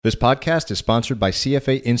This podcast is sponsored by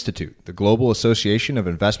CFA Institute, the global association of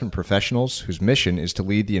investment professionals whose mission is to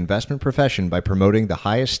lead the investment profession by promoting the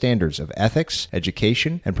highest standards of ethics,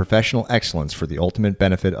 education, and professional excellence for the ultimate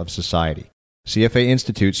benefit of society. CFA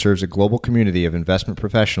Institute serves a global community of investment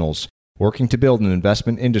professionals working to build an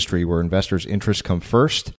investment industry where investors' interests come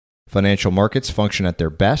first, financial markets function at their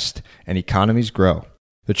best, and economies grow.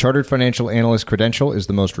 The Chartered Financial Analyst credential is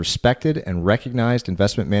the most respected and recognized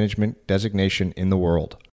investment management designation in the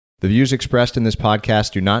world. The views expressed in this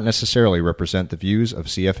podcast do not necessarily represent the views of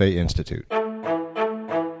CFA Institute.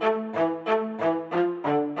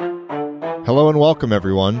 Hello and welcome,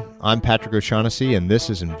 everyone. I'm Patrick O'Shaughnessy, and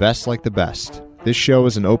this is Invest Like the Best. This show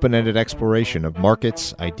is an open-ended exploration of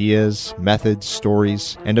markets, ideas, methods,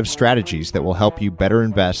 stories, and of strategies that will help you better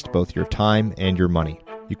invest both your time and your money.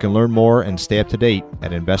 You can learn more and stay up to date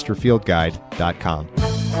at investorfieldguide.com.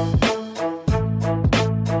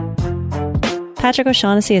 Patrick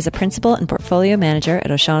O'Shaughnessy is a principal and portfolio manager at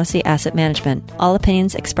O'Shaughnessy Asset Management. All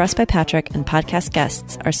opinions expressed by Patrick and podcast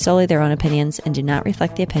guests are solely their own opinions and do not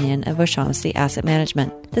reflect the opinion of O'Shaughnessy Asset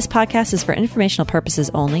Management. This podcast is for informational purposes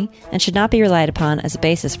only and should not be relied upon as a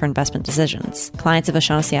basis for investment decisions. Clients of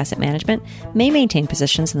O'Shaughnessy Asset Management may maintain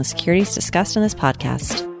positions in the securities discussed in this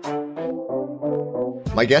podcast.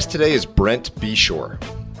 My guest today is Brent Beshore.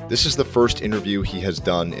 This is the first interview he has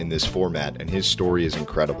done in this format, and his story is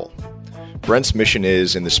incredible. Brent's mission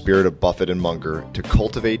is, in the spirit of Buffett and Munger, to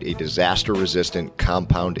cultivate a disaster-resistant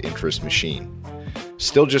compound interest machine.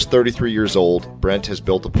 Still just 33 years old, Brent has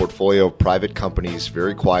built a portfolio of private companies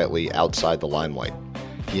very quietly outside the limelight.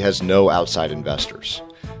 He has no outside investors.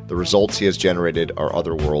 The results he has generated are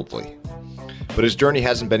otherworldly. But his journey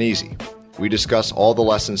hasn't been easy. We discuss all the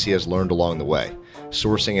lessons he has learned along the way,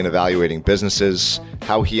 sourcing and evaluating businesses,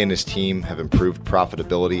 how he and his team have improved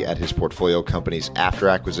profitability at his portfolio companies after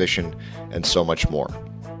acquisition, and so much more.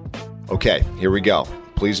 Okay, here we go.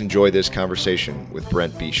 Please enjoy this conversation with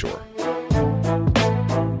Brent Beshore.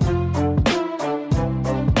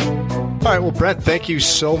 All right, well, Brent, thank you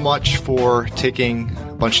so much for taking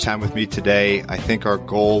a bunch of time with me today. I think our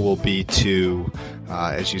goal will be to,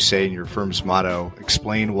 as you say in your firm's motto,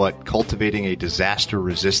 explain what cultivating a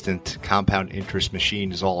disaster-resistant compound interest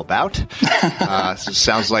machine is all about. So it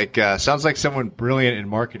sounds like someone brilliant in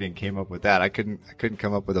marketing came up with that. I couldn't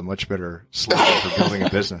come up with a much better slogan for building a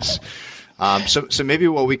business. So maybe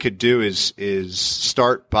what we could do is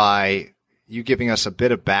start by you giving us a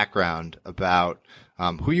bit of background about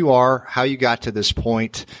who you are, how you got to this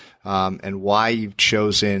point, and why you've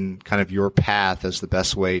chosen kind of your path as the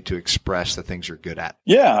best way to express the things you're good at.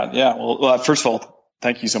 Yeah. Well, first of all,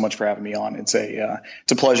 thank you so much for having me on. It's a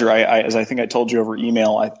pleasure. As I think I told you over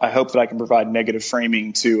email, I hope that I can provide negative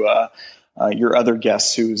framing to your other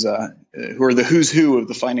guests who are the who's who of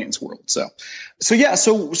the finance world. So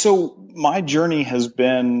my journey has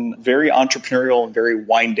been very entrepreneurial and very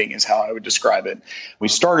winding, is how I would describe it. We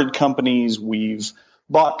started companies, we've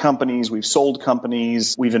bought companies, we've sold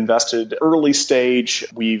companies, we've invested early stage,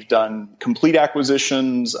 we've done complete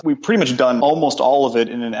acquisitions. We've pretty much done almost all of it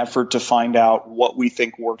in an effort to find out what we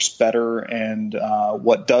think works better and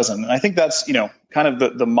what doesn't. And I think that's, kind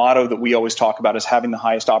of the motto that we always talk about, is having the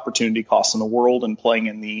highest opportunity costs in the world and playing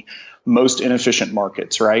in the most inefficient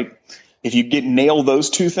markets, right? If you nail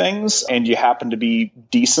those two things and you happen to be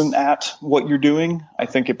decent at what you're doing, I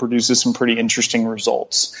think it produces some pretty interesting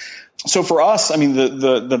results. So for us,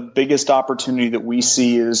 the biggest opportunity that we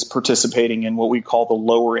see is participating in what we call the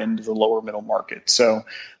lower end of the lower middle market. So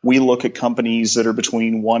we look at companies that are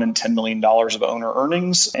between $1 and $10 million of owner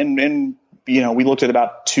earnings. And we looked at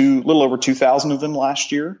about little over 2,000 of them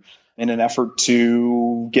last year in an effort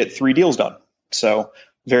to get 3 deals done. So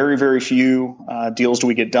very, very few deals do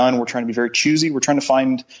we get done. We're trying to be very choosy. We're trying to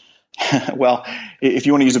find, well, if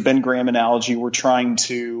you want to use a Ben Graham analogy, we're trying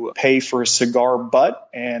to pay for a cigar butt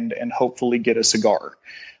and hopefully get a cigar.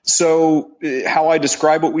 So how I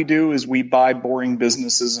describe what we do is we buy boring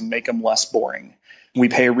businesses and make them less boring. We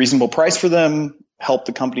pay a reasonable price for them, help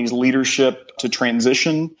the company's leadership to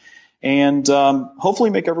transition, and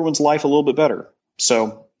hopefully make everyone's life a little bit better.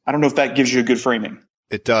 So I don't know if that gives you a good framing.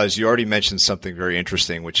 It does. You already mentioned something very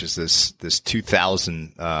interesting, which is this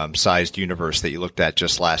 2,000 sized universe that you looked at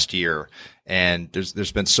just last year. And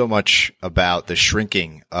there's been so much about the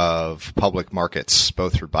shrinking of public markets,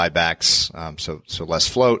 both through buybacks, so less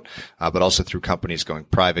float, but also through companies going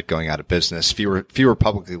private, going out of business, fewer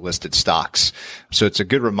publicly listed stocks. So it's a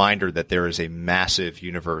good reminder that there is a massive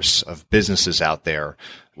universe of businesses out there,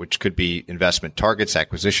 which could be investment targets,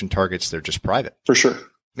 acquisition targets. They're just private. For sure.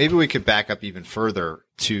 maybe we could back up even further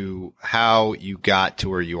to how you got to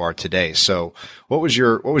where you are today. So what was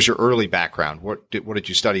your early background? What did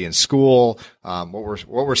you study in school? What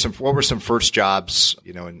were some first jobs,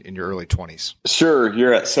 in your early 20s?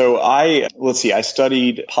 Sure. So I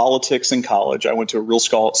studied politics in college. I went to a real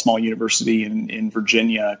small university in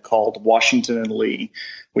Virginia called Washington and Lee,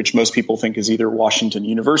 which most people think is either Washington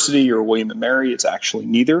University or William and Mary. It's actually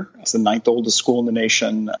neither. It's the ninth oldest school in the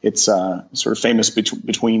nation. It's sort of famous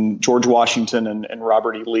between George Washington and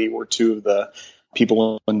Robert E. Lee were two of the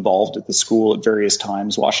people involved at the school at various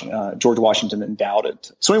times. George Washington endowed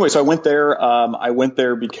it. So anyway, so I went there. I went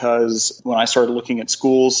there because when I started looking at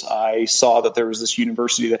schools, I saw that there was this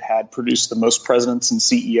university that had produced the most presidents and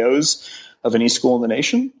CEOs of any school in the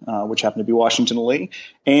nation, which happened to be Washington and Lee.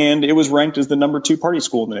 And it was ranked as the number 2 party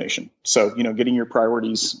school in the nation. So, getting your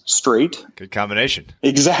priorities straight. Good combination.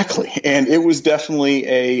 Exactly. And it was definitely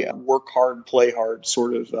a work hard, play hard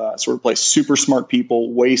sort of place. Super smart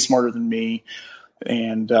people, way smarter than me.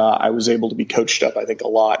 And I was able to be coached up, I think, a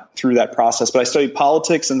lot through that process. But I studied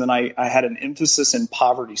politics, and then I had an emphasis in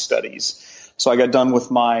poverty studies. So I got done with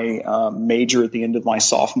my major at the end of my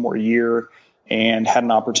sophomore year, and had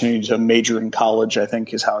an opportunity to major in college, I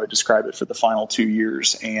think is how I describe it, for the final 2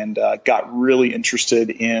 years, and got really interested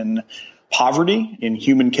in poverty, in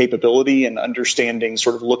human capability, and understanding,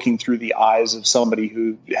 sort of looking through the eyes of somebody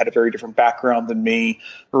who had a very different background than me,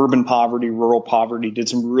 urban poverty, rural poverty, did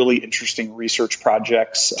some really interesting research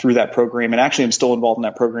projects through that program. And actually, I'm still involved in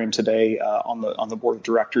that program today on the board of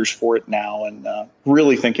directors for it now, and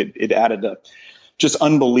really think it added a just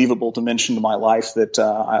unbelievable dimension to my life that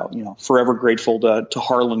I'm forever grateful to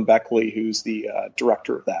Harlan Beckley, who's the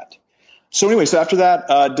director of that. So anyway, so after that,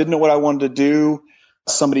 didn't know what I wanted to do.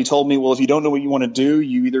 Somebody told me, well, if you don't know what you want to do,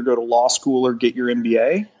 you either go to law school or get your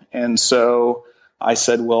MBA. And so I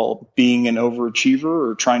said, well, being an overachiever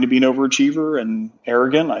or trying to be an overachiever and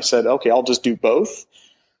arrogant, I said, okay, I'll just do both.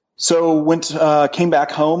 So came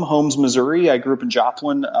back home, Holmes, Missouri. I grew up in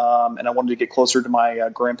Joplin, and I wanted to get closer to my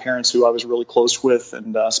grandparents, who I was really close with,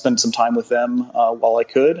 and spend some time with them while I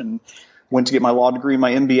could. And went to get my law degree,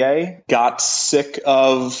 my MBA. Got sick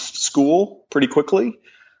of school pretty quickly.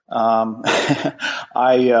 I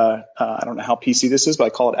don't know how PC this is, but I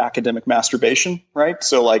call it academic masturbation, right?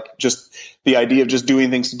 So like just the idea of just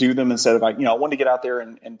doing things to do them instead of I wanted to get out there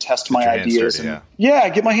and test my ideas and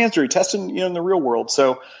get my hands dirty, testing, in the real world.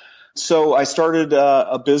 So I started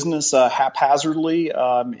a business haphazardly.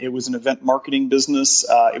 It was an event marketing business.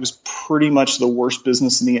 It was pretty much the worst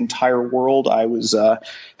business in the entire world. I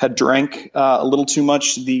had drank a little too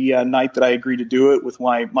much the night that I agreed to do it with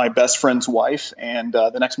my best friend's wife. And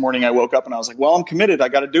the next morning I woke up and I was like, well, I'm committed. I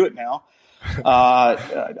got to do it now.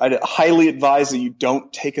 I'd highly advise that you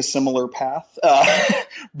don't take a similar path.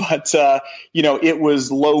 But it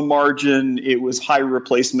was low margin. It was high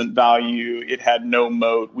replacement value. It had no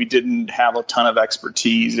moat. We didn't have a ton of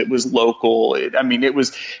expertise. It was local. It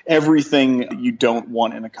was everything you don't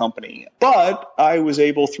want in a company. But I was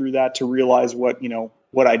able through that to realize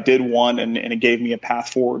what I did want, and it gave me a path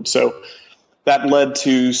forward. So that led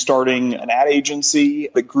to starting an ad agency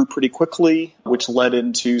that grew pretty quickly, which led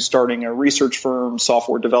into starting a research firm,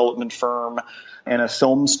 software development firm, and a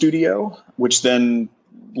film studio, which then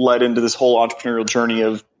led into this whole entrepreneurial journey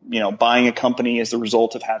of, buying a company as the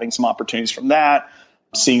result of having some opportunities from that,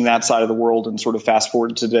 seeing that side of the world, and sort of fast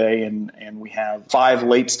forward today. And we have 5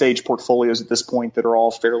 late stage portfolios at this point that are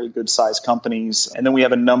all fairly good sized companies. And then we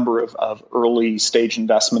have a number of early stage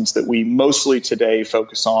investments that we mostly today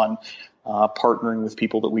focus on partnering with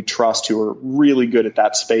people that we trust who are really good at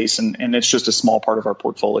that space. And it's just a small part of our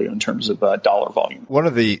portfolio in terms of dollar volume. One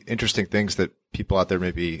of the interesting things that people out there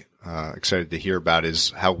may be excited to hear about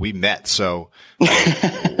is how we met. So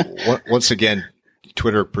once again,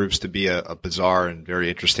 Twitter proves to be a bizarre and very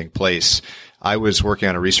interesting place. I was working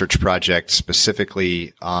on a research project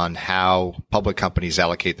specifically on how public companies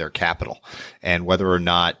allocate their capital and whether or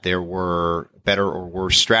not there were better or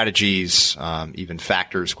worse strategies, even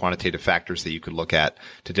factors, quantitative factors that you could look at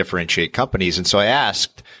to differentiate companies. And so I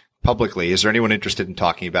asked publicly, is there anyone interested in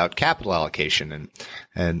talking about capital allocation?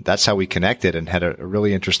 And that's how we connected and had a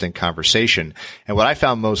really interesting conversation. And what I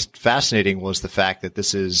found most fascinating was the fact that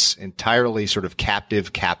this is entirely sort of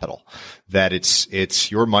captive capital, that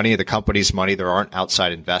it's your money, the company's money. There aren't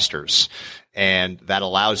outside investors. And that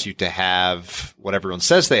allows you to have what everyone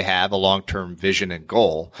says they have, a long-term vision and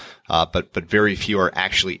goal, but very few are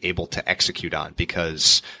actually able to execute on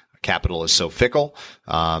because capital is so fickle.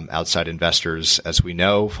 Outside investors, as we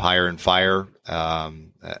know, hire and fire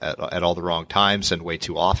at all the wrong times and way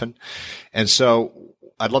too often. And so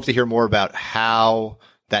I'd love to hear more about how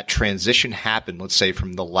that transition happened, let's say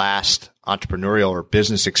from the last entrepreneurial or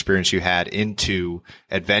business experience you had into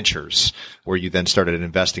adventures where you then started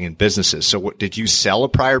investing in businesses. So did you sell a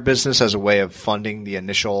prior business as a way of funding the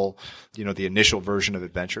initial version of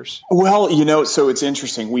adventures? Well, so it's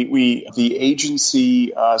interesting. The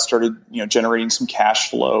agency started, generating some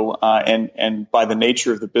cash flow, and by the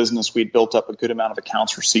nature of the business, we'd built up a good amount of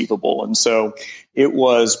accounts receivable. And so it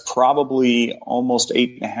was probably almost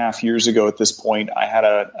 8.5 years ago at this point, I had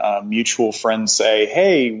a mutual friend say,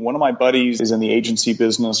 "Hey, one of my buddies is in the agency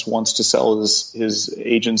business, wants to sell his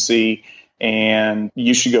agency, and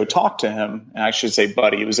you should go talk to him." And I should say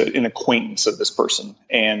buddy, it was an acquaintance of this person.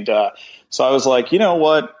 And so I was like, you know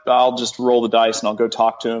what, I'll just roll the dice and I'll go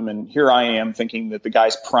talk to him. And here I am thinking that the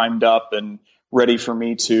guy's primed up and ready for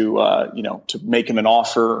me to make him an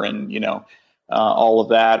offer and, all of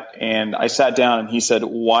that. And I sat down and he said,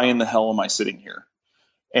 "Why in the hell am I sitting here?"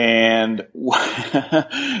 And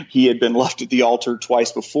he had been left at the altar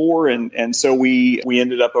twice before. And so we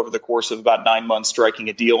ended up over the course of about 9 months striking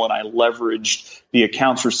a deal. And I leveraged the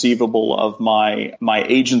accounts receivable of my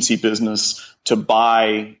agency business to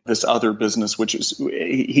buy this other business, which is,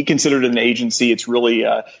 he considered it an agency. It's really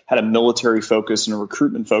had a military focus and a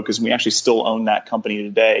recruitment focus. And we actually still own that company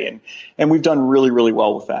today. And we've done really, really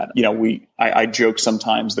well with that. I joke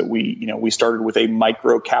sometimes that we started with a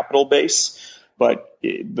micro capital base. But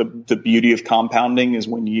the beauty of compounding is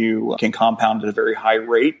when you can compound at a very high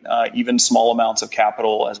rate, even small amounts of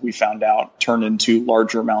capital, as we found out, turn into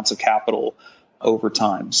larger amounts of capital over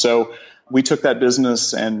time. So we took that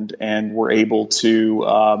business and were able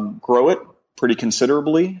to grow it pretty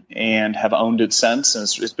considerably and have owned it since. And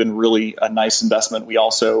it's been really a nice investment. We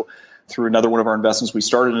also, through another one of our investments, we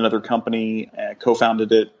started another company,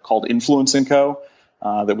 co-founded it called Influence & Co.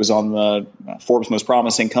 That was on the Forbes Most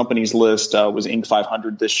Promising Companies list, was Inc.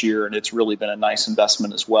 500 this year, and it's really been a nice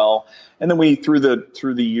investment as well. And then we, through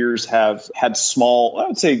the years, have had small, I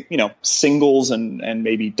would say, singles and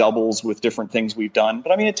maybe doubles with different things we've done.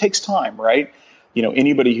 But I mean, it takes time, right?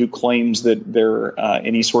 Anybody who claims that they're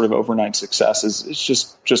any sort of overnight success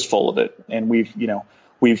is just full of it. And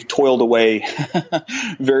we've toiled away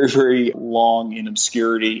very, very long in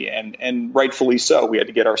obscurity, and rightfully so. We had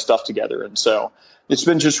to get our stuff together. And so it's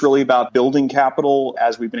been just really about building capital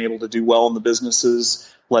as we've been able to do well in the businesses,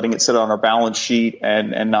 letting it sit on our balance sheet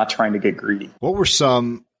and not trying to get greedy. What were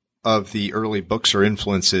some of the early books or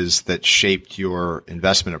influences that shaped your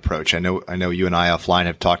investment approach? I know you and I offline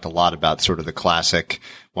have talked a lot about sort of the classic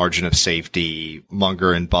margin of safety,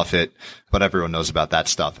 Munger and Buffett, but everyone knows about that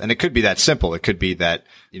stuff. And it could be that simple. It could be that,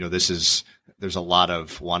 there's a lot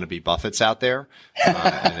of wannabe Buffetts out there,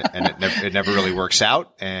 and it never really works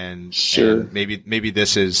out. And, sure. And maybe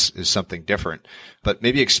this is something different, but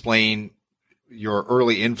maybe explain your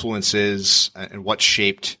early influences and what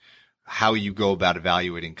shaped how you go about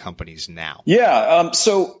evaluating companies now. Yeah.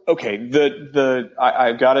 So, okay.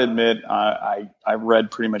 I've got to admit, I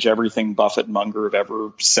read pretty much everything Buffett and Munger have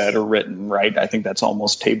ever said or written, right? I think that's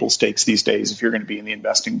almost table stakes these days if you're going to be in the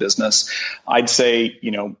investing business. I'd say,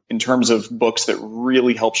 in terms of books that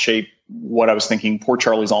really help shape what I was thinking, Poor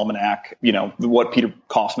Charlie's Almanac, what Peter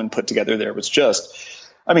Kaufman put together there was just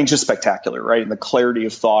spectacular, right? And the clarity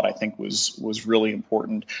of thought, I think, was really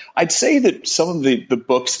important. I'd say that some of the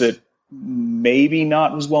books that maybe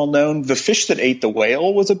not as well known, The Fish That Ate the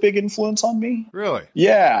Whale was a big influence on me. Really?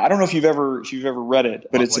 Yeah. I don't know if you've ever read it,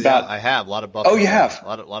 but it's about. Yeah, I have a lot of Buffett. Oh, you have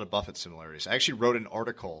a lot of Buffett similarities. I actually wrote an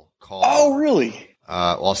article called. Oh, really?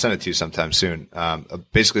 I'll send it to you sometime soon.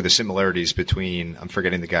 Basically, the similarities between, I'm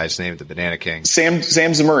forgetting the guy's name, the Banana King. Sam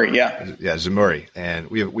Zamuri, yeah. Yeah, Zamuri. And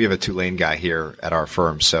we have a Tulane guy here at our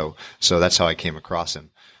firm, so that's how I came across him.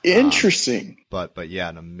 Interesting. But yeah,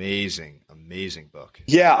 an amazing book.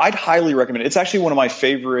 Yeah, I'd highly recommend it. It's actually one of my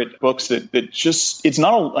favorite books that just, it's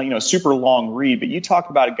not a super long read, but you talk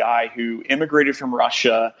about a guy who immigrated from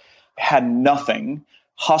Russia, had nothing,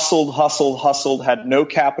 hustled, had no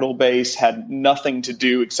capital base, had nothing to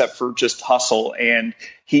do except for just hustle. And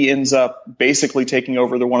he ends up basically taking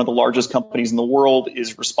over one of the largest companies in the world,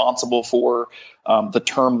 is responsible for the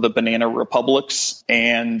term the Banana Republics,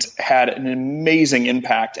 and had an amazing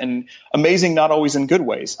impact, and amazing not always in good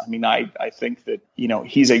ways. I mean, I think that,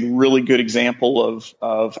 he's a really good example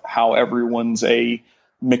of how everyone's a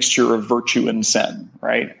mixture of virtue and sin,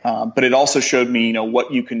 right? But it also showed me,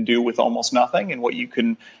 what you can do with almost nothing, and what you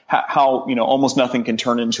can, how almost nothing can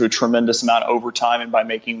turn into a tremendous amount over time, and by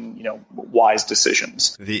making wise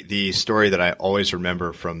decisions. The story that I always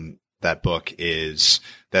remember from that book is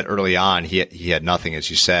that early on he had nothing, as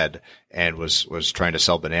you said, and was trying to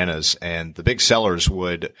sell bananas, and the big sellers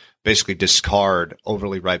would basically discard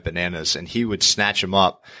overly ripe bananas, and he would snatch them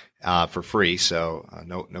up for free, so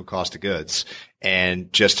no cost of goods,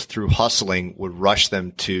 and just through hustling would rush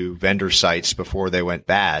them to vendor sites before they went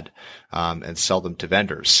bad, and sell them to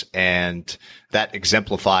vendors. And that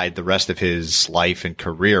exemplified the rest of his life and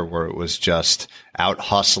career, where it was just out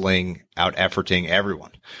hustling, out efforting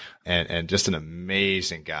everyone, and just an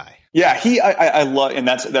amazing guy. Yeah, I love, and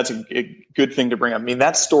that's a good thing to bring up. I mean,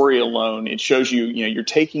 that story alone, it shows you're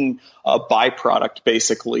taking a byproduct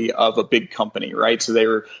basically of a big company, right? So they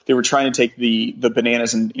were trying to take the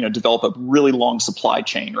bananas and develop a really long supply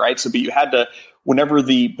chain, right? So, but you had to, whenever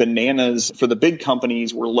the bananas for the big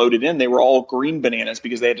companies were loaded in, they were all green bananas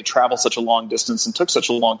because they had to travel such a long distance and took such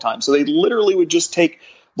a long time. So they literally would just take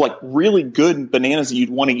like really good bananas that you'd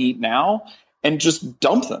want to eat now and just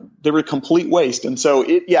dump them. They were a complete waste. And so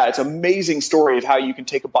it's an amazing story of how you can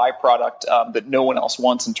take a byproduct that no one else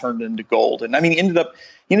wants and turn it into gold. And I mean, he ended up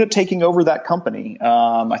taking over that company.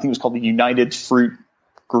 I think it was called the United Fruit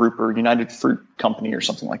Group or United Fruit Company or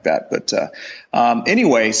something like that. But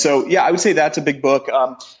anyway, so yeah, I would say that's a big book.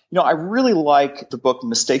 I really like the book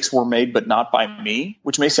Mistakes Were Made But Not By Me,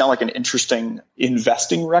 which may sound like an interesting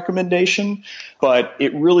investing recommendation, but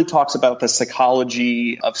it really talks about the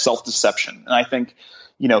psychology of self-deception. And I think,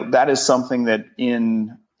 that is something that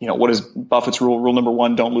in, what is Buffett's rule? Rule number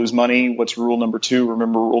 1, don't lose money. What's rule number 2?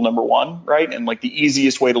 Remember rule number 1, right? And like the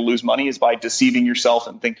easiest way to lose money is by deceiving yourself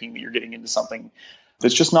and thinking that you're getting into something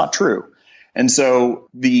that's just not true. And so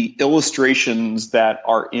the illustrations that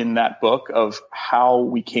are in that book of how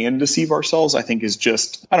we can deceive ourselves, I think is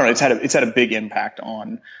just, I don't know, it's had a big impact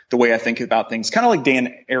on the way I think about things. Kind of like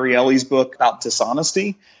Dan Ariely's book about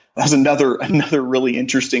dishonesty. That's another really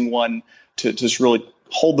interesting one to just really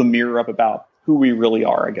hold the mirror up about who we really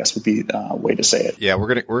are, I guess would be a way to say it. Yeah,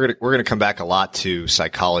 we're gonna come back a lot to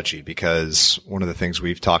psychology, because one of the things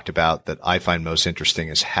we've talked about that I find most interesting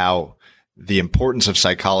is how the importance of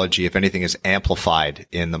psychology, if anything, is amplified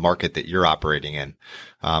in the market that you're operating in,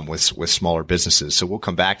 with smaller businesses. So we'll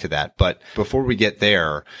come back to that. But before we get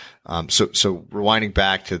there, so rewinding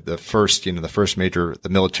back to the first major, the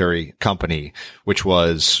military company, which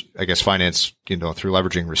was, I guess, financed, through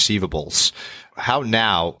leveraging receivables. How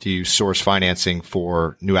now do you source financing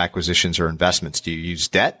for new acquisitions or investments? Do you use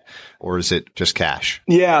debt, or is it just cash?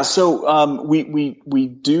 Yeah, so we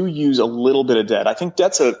do use a little bit of debt. I think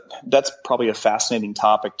that's probably a fascinating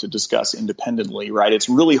topic to discuss independently, right? It's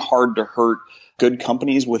really hard to hurt good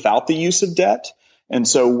companies without the use of debt. And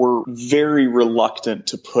so we're very reluctant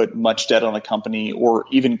to put much debt on a company or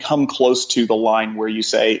even come close to the line where you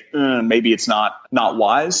say, maybe it's not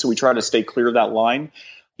wise. So we try to stay clear of that line.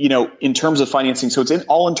 In terms of financing, so it's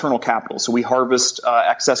all internal capital. So we harvest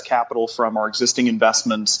excess capital from our existing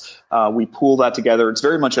investments. We pool that together. It's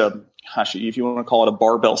very much if you want to call it a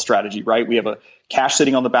barbell strategy, right? We have a cash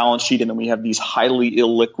sitting on the balance sheet, and then we have these highly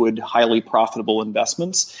illiquid, highly profitable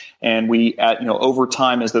investments. And we, over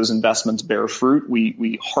time, as those investments bear fruit,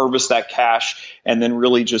 we harvest that cash and then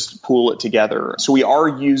really just pool it together. So we are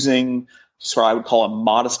using, so I would call a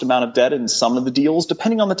modest amount of debt in some of the deals,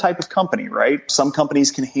 depending on the type of company, right? Some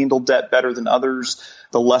companies can handle debt better than others.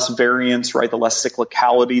 The less variance, right? The less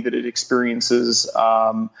cyclicality that it experiences,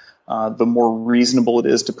 the more reasonable it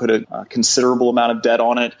is to put a considerable amount of debt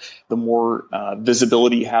on it. The more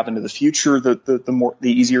visibility you have into the future, the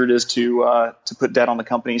easier it is to put debt on the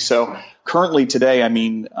company. So currently today,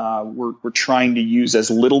 we're trying to use as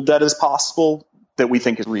little debt as possible that we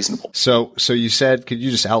think is reasonable. So you said, could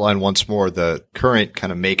you just outline once more the current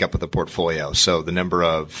kind of makeup of the portfolio? So the number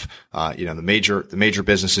of, the major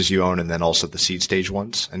businesses you own, and then also the seed stage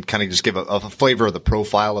ones, and kind of just give a flavor of the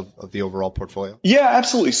profile of the overall portfolio. Yeah,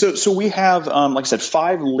 absolutely. So we have, like I said,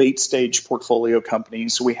 5 late stage portfolio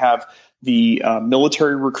companies. So we have the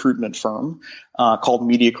military recruitment firm called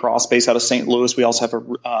Media Cross, based out of St. Louis. We also have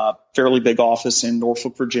a fairly big office in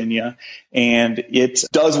Norfolk, Virginia, and it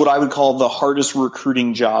does what I would call the hardest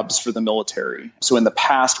recruiting jobs for the military. So in the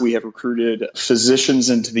past, we have recruited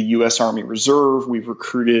physicians into the U.S. Army Reserve. We've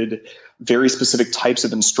recruited very specific types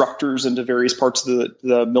of instructors into various parts of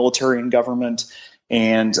the military and government.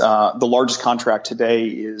 And the largest contract today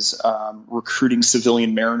is recruiting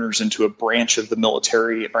civilian mariners into a branch of the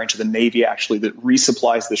military, a branch of the Navy, actually, that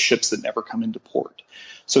resupplies the ships that never come into port.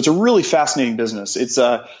 So it's a really fascinating business. It's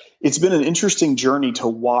been an interesting journey to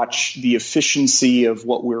watch the efficiency of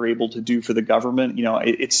what we're able to do for the government.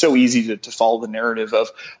 It's so easy to follow the narrative of,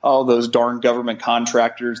 those darn government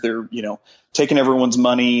contractors. They're, taking everyone's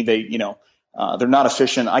money. They're not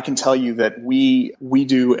efficient. I can tell you that we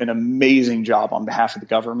do an amazing job on behalf of the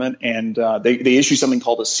government, and they issue something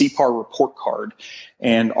called a CPAR report card.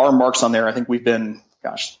 And our marks on there, I think we've been,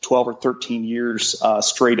 12 or 13 years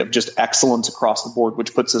straight of just excellence across the board,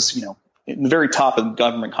 which puts us, in the very top of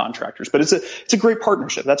government contractors. But it's a great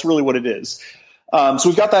partnership. That's really what it is. So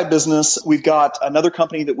we've got that business. We've got another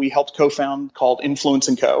company that we helped co-found called Influence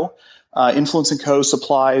 & Co. Influence & Co.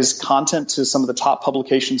 supplies content to some of the top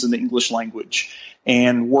publications in the English language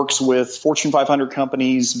and works with Fortune 500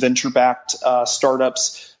 companies, venture-backed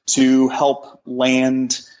startups to help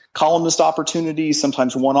land columnist opportunities,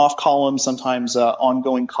 sometimes one-off columns, sometimes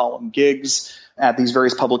ongoing column gigs at these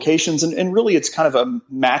various publications. And really, it's kind of a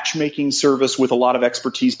matchmaking service with a lot of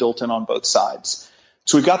expertise built in on both sides.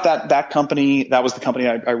 So we've got that company. That was the company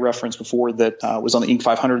I referenced before that was on the Inc.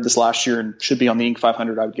 500 this last year and should be on the Inc.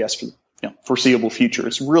 500, I would guess, for the foreseeable future.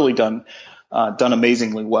 It's really done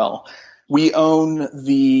amazingly well. We own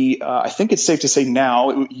I think it's safe to say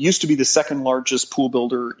now, it used to be the second largest pool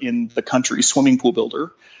builder in the country, swimming pool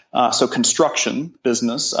builder. So construction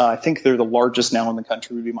business. I think they're the largest now in the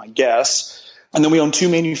country would be my guess. And then we own two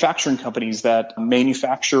manufacturing companies that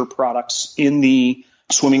manufacture products in the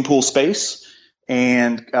swimming pool space.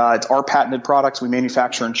 And it's our patented products we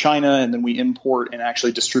manufacture in China, and then we import and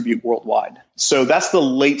actually distribute worldwide. So that's the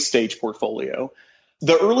late stage portfolio.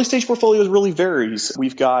 The early stage portfolio really varies.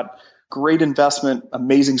 We've got great investment,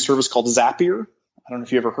 amazing service called Zapier. I don't know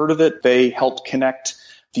if you ever heard of it. They help connect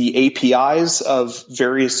the APIs of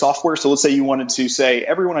various software. So let's say you wanted to say,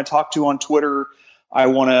 everyone I talk to on Twitter, I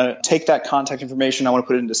want to take that contact information, I want to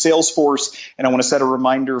put it into Salesforce, and I want to set a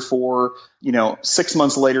reminder for, 6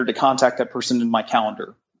 months later to contact that person in my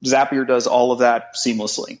calendar. Zapier does all of that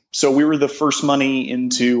seamlessly. So we were the first money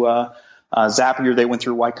into Zapier. They went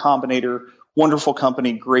through Y Combinator. Wonderful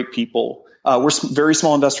company, great people. We're a very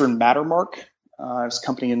small investor in Mattermark. It's a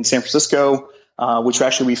company in San Francisco, which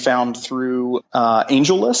actually we found through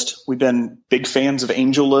AngelList. We've been big fans of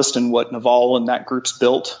AngelList and what Naval and that group's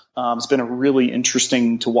built. It's been a really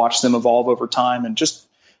interesting to watch them evolve over time, and just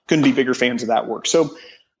couldn't be bigger fans of that work. So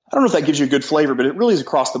I don't know if that gives you a good flavor, but it really is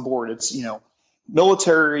across the board. It's,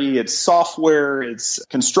 military, it's software, it's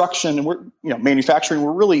construction, and we're, manufacturing.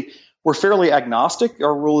 We're fairly agnostic.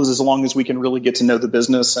 Our rule is as long as we can really get to know the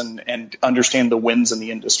business and understand the wins in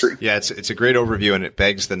the industry. Yeah, it's a great overview, and it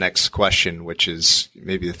begs the next question, which is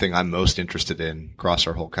maybe the thing I'm most interested in across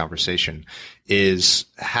our whole conversation, is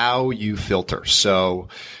how you filter. So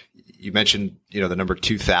you mentioned, the number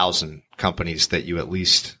 2,000 companies that you at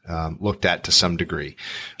least looked at to some degree.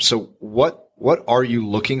 So what are you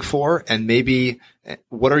looking for? And maybe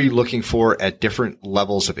what are you looking for at different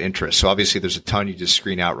levels of interest? So obviously there's a ton you just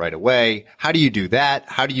screen out right away. How do you do that?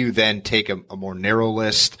 How do you then take a more narrow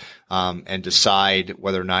list and decide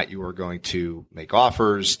whether or not you are going to make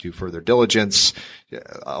offers, do further diligence?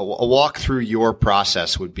 A walk through your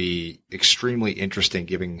process would be extremely interesting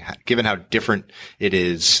given how different it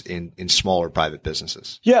is in smaller private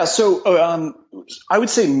businesses. Yeah. So I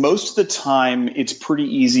would say most of the time it's pretty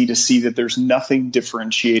easy to see that there's nothing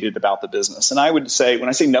differentiated about the business. And I would say, when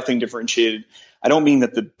I say nothing differentiated, I don't mean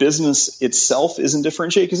that the business itself isn't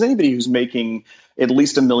differentiated, because anybody who's making at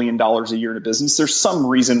least $1 million a year in a business, there's some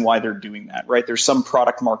reason why they're doing that, right? There's some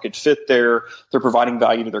product market fit there. They're providing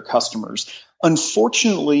value to their customers.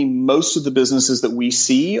 Unfortunately, most of the businesses that we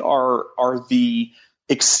see are the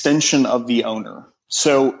extension of the owner.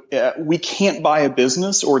 So we can't buy a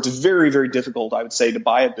business, or it's very, very difficult, I would say, to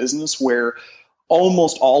buy a business where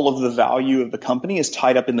almost all of the value of the company is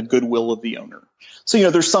tied up in the goodwill of the owner.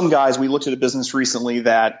 So, there's some guys, we looked at a business recently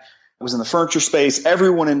that was in the furniture space.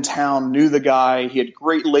 Everyone in town knew the guy. He had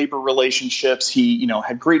great labor relationships. He,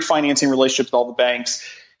 had great financing relationships with all the banks.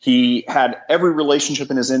 He had every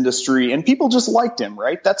relationship in his industry, and people just liked him,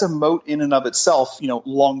 right? That's a moat in and of itself,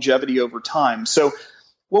 longevity over time. So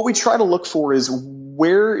what we try to look for is,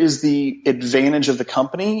 where is the advantage of the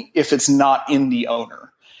company if it's not in the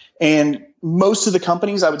owner? And most of the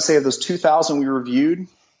companies, I would say, of those 2,000 we reviewed,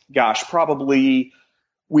 probably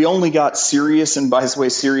we only got serious. And by the way,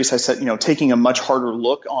 serious, I said, taking a much harder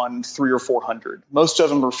look on 300 or 400. Most of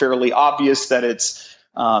them are fairly obvious that it's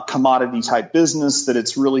commodity type business, that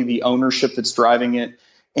it's really the ownership that's driving it.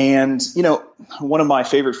 And, one of my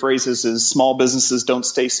favorite phrases is, small businesses don't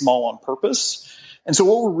stay small on purpose. And so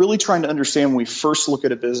what we're really trying to understand when we first look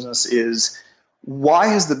at a business is,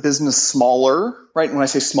 why is the business smaller, right? When I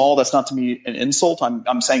say small, that's not to me an insult.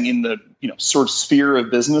 I'm saying in the sort of sphere of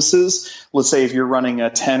businesses. Let's say if you're running a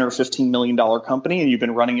 $10 or $15 million company and you've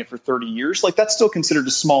been running it for 30 years, that's still considered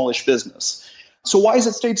a smallish business. So why has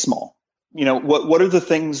it stayed small? what are the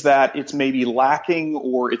things that it's maybe lacking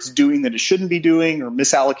or it's doing that it shouldn't be doing, or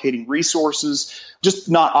misallocating resources, just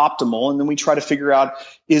not optimal. And then we try to figure out,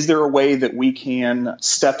 is there a way that we can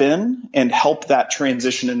step in and help that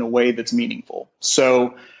transition in a way that's meaningful?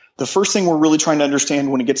 So the first thing we're really trying to understand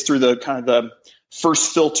when it gets through the kind of the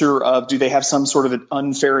first filter of, do they have some sort of an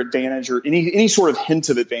unfair advantage or any sort of hint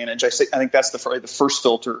of advantage? I think that's the first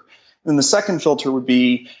filter. And the second filter would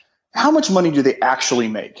be, how much money do they actually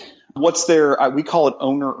make? What's their, we call it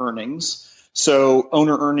owner earnings. So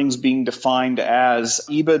owner earnings being defined as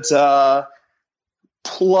EBITDA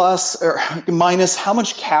plus or minus how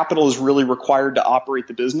much capital is really required to operate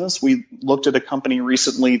the business. We looked at a company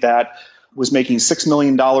recently that was making $6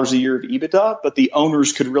 million a year of EBITDA, but the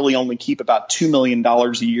owners could really only keep about $2 million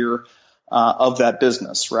a year of that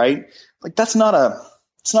business, right? Like it's not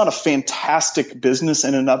a fantastic business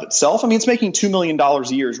in and of itself. I mean, it's making $2 million a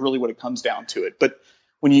year is really what it comes down to it. But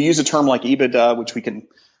when you use a term like EBITDA, which we can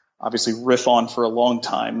obviously riff on for a long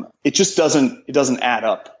time, it just doesn't add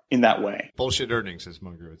up in that way. Bullshit earnings, as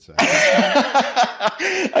Munger would say.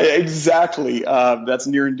 Exactly. That's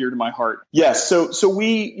near and dear to my heart. Yes. So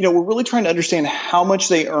we're really trying to understand how much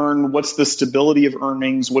they earn, what's the stability of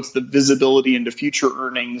earnings, what's the visibility into future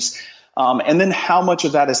earnings, and then how much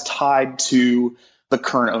of that is tied to the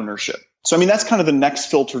current ownership. So, I mean, that's kind of the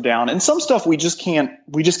next filter down. And some stuff we just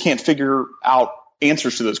can't figure out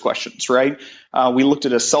answers to those questions, right? We looked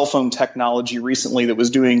at a cell phone technology recently that was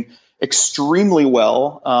doing extremely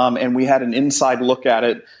well, and we had an inside look at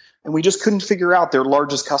it, and we just couldn't figure out. Their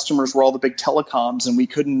largest customers were all the big telecoms, and we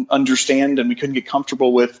couldn't understand and we couldn't get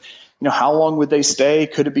comfortable with, how long would they stay?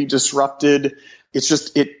 Could it be disrupted? It's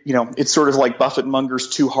just, it's sort of like Buffett and Munger's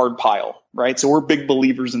too hard pile, right? So we're big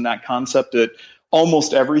believers in that concept that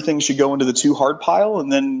almost everything should go into the too hard pile,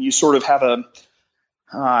 and then you sort of have a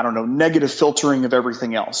negative filtering of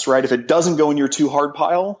everything else, right? If it doesn't go in your too hard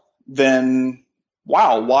pile, then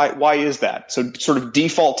wow, why is that? So sort of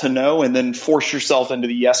default to no, and then force yourself into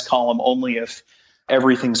the yes column only if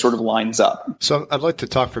everything sort of lines up. So I'd like to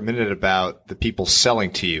talk for a minute about the people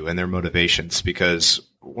selling to you and their motivations, because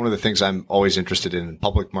one of the things I'm always interested in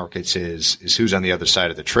public markets is who's on the other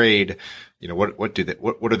side of the trade. What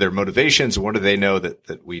are their motivations, and what do they know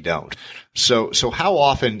that we don't? So how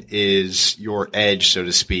often is your edge, so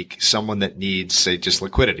to speak, someone that needs, say, just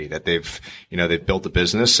liquidity, that they've built a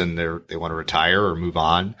business and they want to retire or move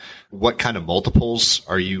on? What kind of multiples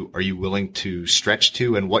are you willing to stretch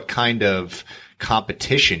to, and what kind of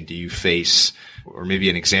competition do you face, or maybe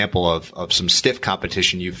an example of some stiff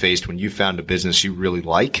competition you faced when you found a business you really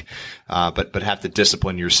like, but have to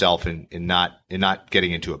discipline yourself in not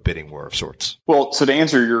getting into a bidding war of sorts? Well, so to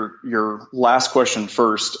answer your last question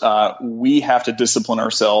first, we have to discipline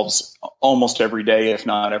ourselves almost every day, if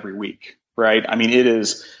not every week, right? I mean, it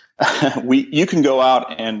is, you can go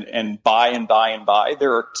out and buy and buy and buy.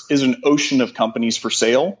 There is an ocean of companies for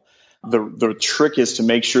sale. The trick is to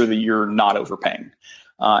make sure that you're not overpaying.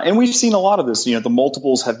 And we've seen a lot of this. The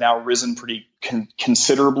multiples have now risen pretty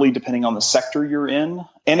considerably depending on the sector you're in.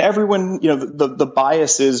 And everyone, the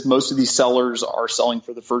bias is most of these sellers are selling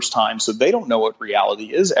for the first time, so they don't know what reality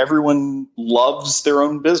is. Everyone loves their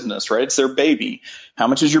own business, right? It's their baby. How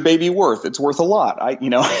much is your baby worth? It's worth a lot.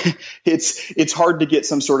 It's hard to get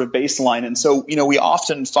some sort of baseline. And so, we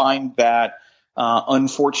often find that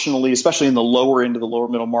unfortunately, especially in the lower end of the lower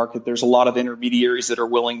middle market, there's a lot of intermediaries that are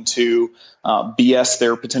willing to BS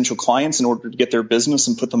their potential clients in order to get their business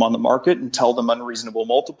and put them on the market and tell them unreasonable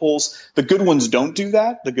multiples. The good ones don't do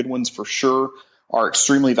that. The good ones for sure are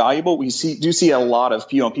extremely valuable. We do see a lot of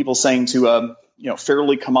people saying to a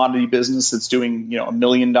fairly commodity business that's doing $1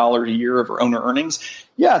 million a year of owner earnings,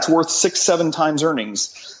 yeah, it's worth 6-7 times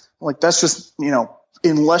earnings. Like that's just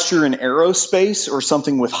unless you're in aerospace or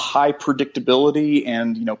something with high predictability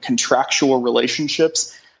and, contractual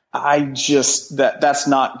relationships, that's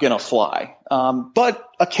not going to fly. But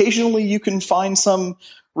occasionally you can find some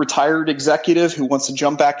retired executive who wants to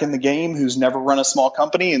jump back in the game, who's never run a small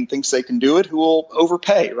company and thinks they can do it, who will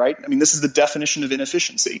overpay, right? I mean, this is the definition of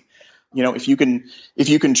inefficiency. If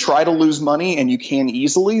you can try to lose money and you can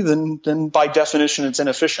easily, then by definition it's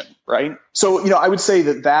inefficient, right? So I would say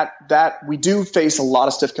that we do face a lot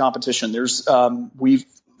of stiff competition. There's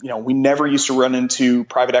we never used to run into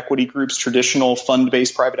private equity groups, traditional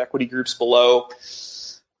fund-based private equity groups below,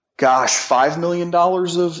 $5 million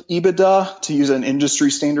of EBITDA, to use an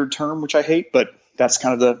industry standard term, which I hate, but that's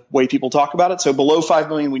kind of the way people talk about it. So below 5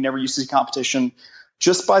 million, we never used to see competition.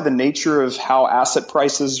 Just by the nature of how asset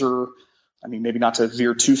prices are, maybe not to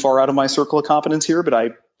veer too far out of my circle of competence here, but I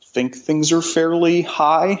think things are fairly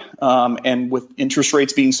high. And with interest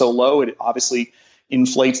rates being so low, it obviously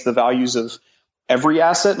inflates the values of every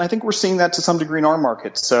asset. And I think we're seeing that to some degree in our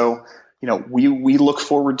market. So, we look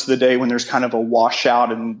forward to the day when there's kind of a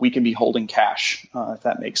washout and we can be holding cash, if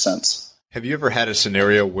that makes sense. Have you ever had a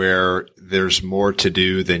scenario where there's more to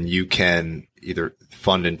do than you can either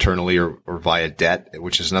fund internally or via debt,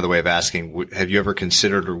 which is another way of asking, have you ever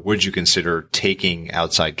considered or would you consider taking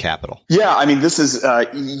outside capital? Yeah, I mean, this is,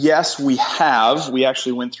 yes, we have. We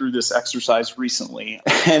actually went through this exercise recently,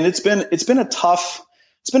 and it's been a tough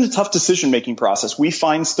decision-making process. We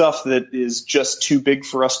find stuff that is just too big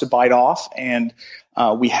for us to bite off, and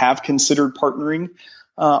we have considered partnering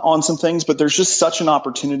on some things, but there's just such an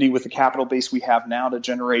opportunity with the capital base we have now to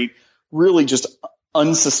generate really just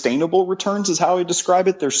unsustainable returns is how I describe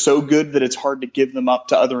it. They're so good that it's hard to give them up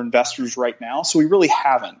to other investors right now. So we really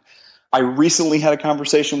haven't. I recently had a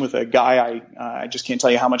conversation with a guy, I just can't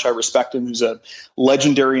tell you how much I respect him, who's a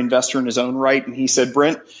legendary investor in his own right. And he said,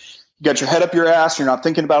 Brent, you got your head up your ass. You're not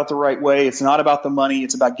thinking about it the right way. It's not about the money.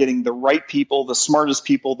 It's about getting the right people, the smartest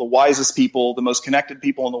people, the wisest people, the most connected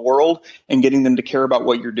people in the world, and getting them to care about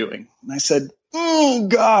what you're doing. And I said,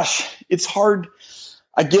 gosh, it's hard.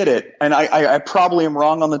 I get it. And I probably am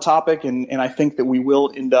wrong on the topic. And I think that we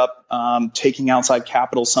will end up taking outside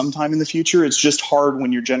capital sometime in the future. It's just hard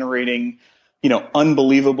when you're generating,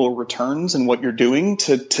 unbelievable returns in what you're doing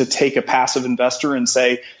to take a passive investor and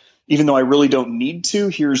say, even though I really don't need to,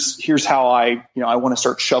 here's how I want to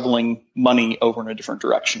start shoveling money over in a different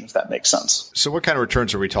direction, if that makes sense. So what kind of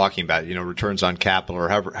returns are we talking about? Returns on capital, or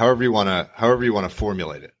however you want to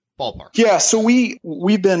formulate it. Ballpark. Yeah, so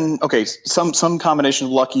we've been some combination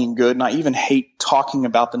of lucky and good, and I even hate talking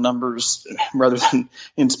about the numbers rather than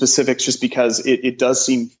in specifics, just because it does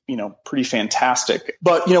seem pretty fantastic.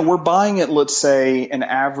 But we're buying at, let's say, an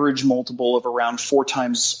average multiple of around 4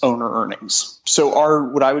 times owner earnings. So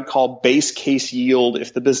our what I would call base case yield,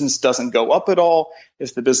 if the business doesn't go up at all,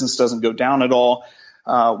 if the business doesn't go down at all,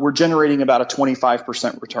 we're generating about a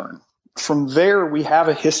 25% return. From there, we have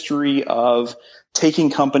a history of taking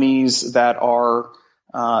companies that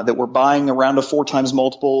we're buying around a 4 times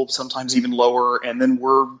multiple, sometimes even lower, and then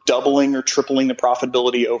we're doubling or tripling the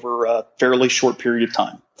profitability over a fairly short period of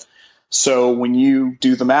time. So when you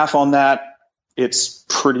do the math on that, it's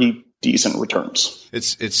pretty decent returns.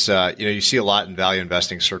 It's you see a lot in value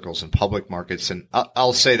investing circles and public markets, and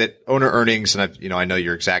I'll say that owner earnings, and I know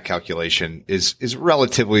your exact calculation is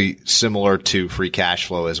relatively similar to free cash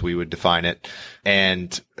flow as we would define it.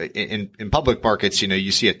 And in public markets,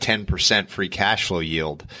 you see a 10% free cash flow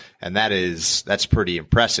yield, and that's pretty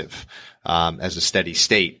impressive as a steady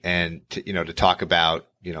state. And to talk about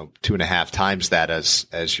 2.5 times that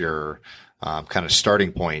as your kind of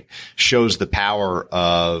starting point shows the power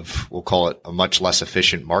of, we'll call it, a much less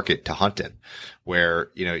efficient market to hunt in, where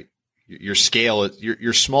your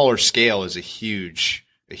smaller scale is a huge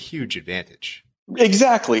advantage.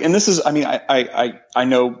 Exactly. And this is, I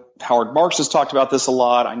know Howard Marks has talked about this a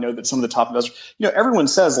lot. I know that some of the top investors, everyone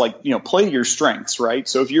says play to your strengths, right?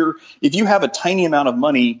 So if you have a tiny amount of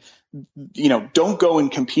money, don't go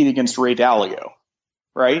and compete against Ray Dalio.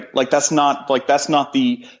 Right? That's not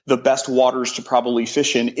the best waters to probably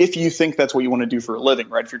fish in if you think that's what you want to do for a living,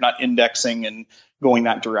 right? If you're not indexing and going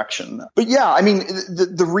that direction. But yeah,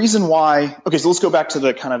 the reason why, so let's go back to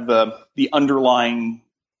the kind of the underlying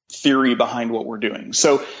theory behind what we're doing.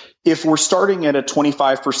 So if we're starting at a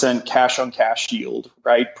 25% cash on cash yield,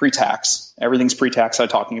 right? Pre-tax, everything's pre-tax I'm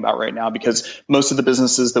talking about right now, because most of the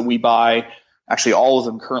businesses that we buy, actually, all of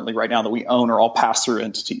them currently right now that we own, are all pass-through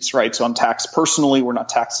entities, right? So I'm taxed personally. We're not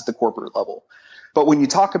taxed at the corporate level. But when you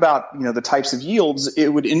talk about, the types of yields, it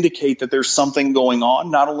would indicate that there's something going on.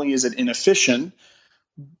 Not only is it inefficient,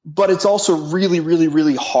 but it's also really, really,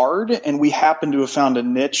 really hard. And we happen to have found a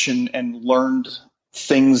niche and learned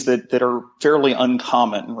things that are fairly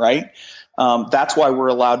uncommon, right? That's why we're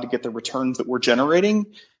allowed to get the returns that we're generating.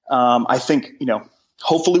 I think,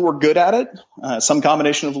 hopefully we're good at it. Some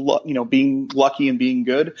combination of being lucky and being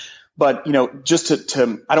good. But just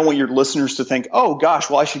to I don't want your listeners to think, oh gosh,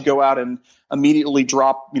 well I should go out and immediately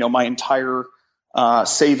drop my entire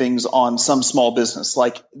savings on some small business.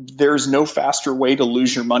 There's no faster way to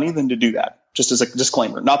lose your money than to do that. Just as a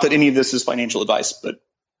disclaimer. Not that any of this is financial advice, but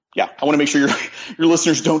yeah, I want to make sure your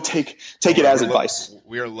listeners don't take it as advice.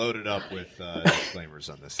 We are loaded up with disclaimers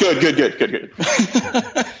on this. Good.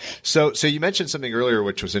 So you mentioned something earlier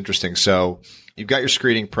which was interesting. So you've got your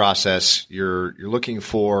screening process. You're looking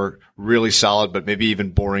for really solid, but maybe even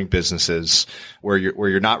boring businesses where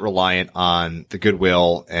you're not reliant on the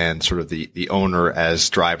goodwill and sort of the owner as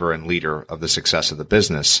driver and leader of the success of the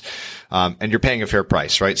business. And you're paying a fair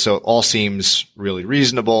price, right? So it all seems really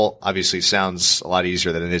reasonable. Obviously sounds a lot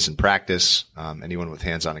easier than it is in practice. Anyone with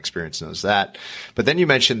hands-on experience knows that. But then you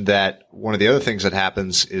mentioned that one of the other things that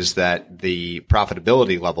happens is that the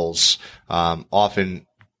profitability levels often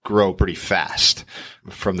grow pretty fast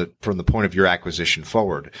from the point of your acquisition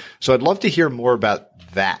forward. So I'd love to hear more about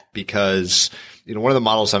that because, one of the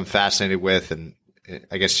models I'm fascinated with, and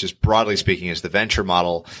I guess just broadly speaking, is the venture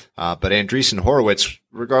model. But Andreessen Horowitz,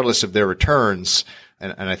 regardless of their returns,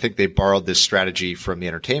 and I think they borrowed this strategy from the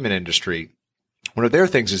entertainment industry. One of their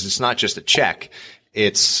things is it's not just a check.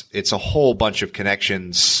 It's a whole bunch of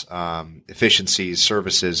connections, efficiencies,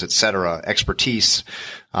 services, et cetera, expertise,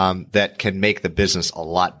 that can make the business a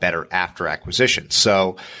lot better after acquisition.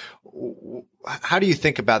 So how do you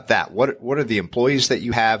think about that? What are the employees that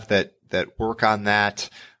you have that work on that?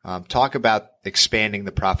 Talk about expanding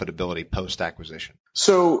the profitability post-acquisition.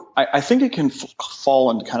 So I think it can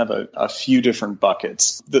fall into kind of a few different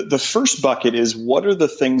buckets. The first bucket is what are the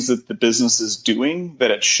things that the business is doing that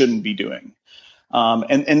it shouldn't be doing?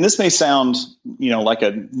 And this may sound, like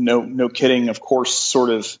a no kidding, of course, sort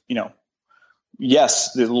of,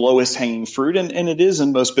 yes, the lowest hanging fruit, and it is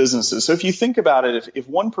in most businesses. So if you think about it, if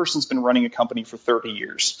one person's been running a company for 30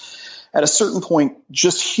 years, at a certain point,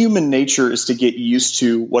 just human nature is to get used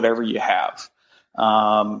to whatever you have.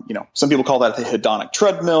 Some people call that the hedonic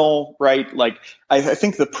treadmill, right? Like, I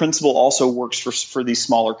think the principle also works for these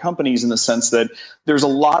smaller companies in the sense that there's a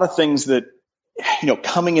lot of things that,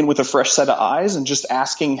 coming in with a fresh set of eyes and just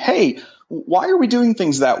asking, hey, why are we doing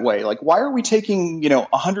things that way? Like, why are we taking,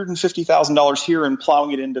 $150,000 here and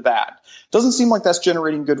plowing it into that? Doesn't seem like that's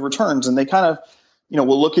generating good returns. And they kind of,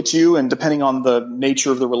 will look at you and depending on the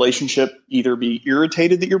nature of the relationship, either be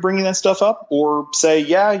irritated that you're bringing that stuff up or say,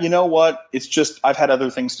 yeah, you know what? It's just, I've had other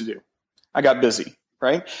things to do. I got busy.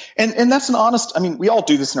 Right. And that's an honest, we all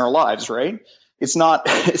do this in our lives, right? It's not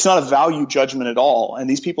a value judgment at all. And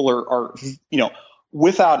these people are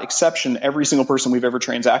without exception, every single person we've ever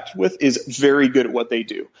transacted with is very good at what they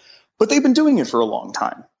do, but they've been doing it for a long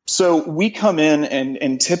time. So we come in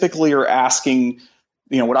and typically are asking,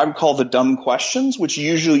 what I would call the dumb questions, which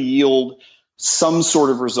usually yield some sort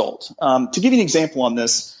of result. To give you an example on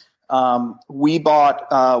this, we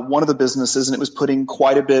bought one of the businesses and it was putting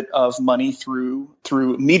quite a bit of money through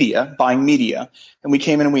media, buying media. And we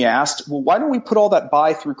came in and we asked, well, why don't we put all that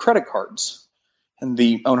buy through credit cards? And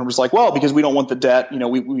the owner was like, well, because we don't want the debt.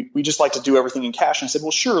 We just like to do everything in cash. And I said,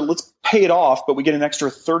 well, sure, let's pay it off, but we get an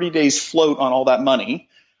extra 30 days float on all that money,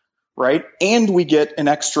 right? And we get an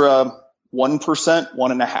extra 1%,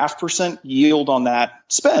 1.5% yield on that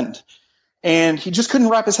spend. And he just couldn't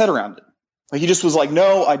wrap his head around it. Like he just was like,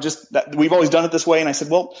 no, we've always done it this way. And I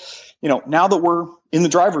said, well, now that we're in the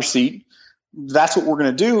driver's seat, that's what we're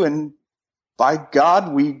going to do. And by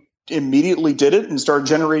God, we immediately did it and started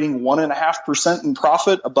generating 1.5% in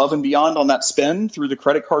profit above and beyond on that spend through the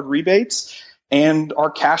credit card rebates. And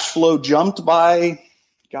our cash flow jumped by,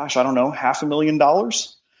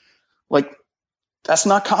 $500,000. Like, that's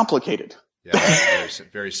not complicated. Yeah, very,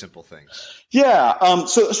 very simple things. Yeah.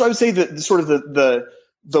 So I would say that sort of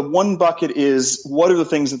the one bucket is what are the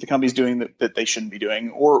things that the company's doing that they shouldn't be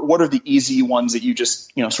doing, or what are the easy ones that you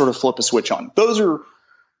just, sort of flip a switch on. Those are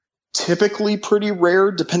typically pretty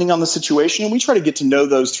rare depending on the situation. And we try to get to know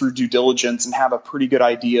those through due diligence and have a pretty good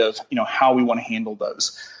idea of, how we want to handle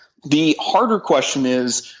those. The harder question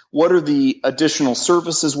is, what are the additional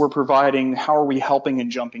services we're providing? How are we helping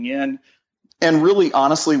and jumping in? And really,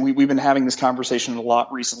 honestly, we've been having this conversation a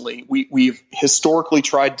lot recently. We've historically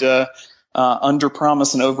tried to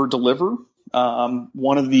under-promise and over-deliver.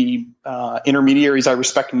 One of the intermediaries I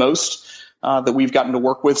respect most that we've gotten to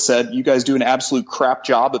work with said, you guys do an absolute crap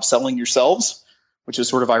job of selling yourselves, which is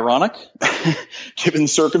sort of ironic given the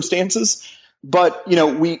circumstances. But,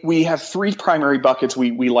 we have three primary buckets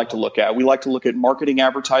we like to look at. We like to look at marketing,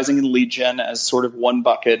 advertising, and lead gen as sort of one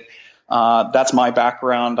bucket. That's my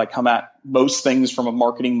background. I come at most things from a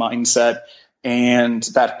marketing mindset, and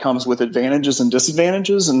that comes with advantages and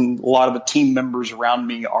disadvantages. And a lot of the team members around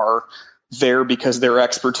me are there because their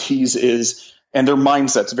expertise is, and their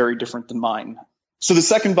mindset's very different than mine. So the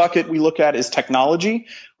second bucket we look at is technology.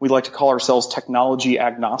 We like to call ourselves technology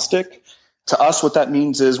agnostic. To us, what that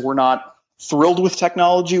means is we're not thrilled with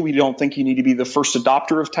technology. We don't think you need to be the first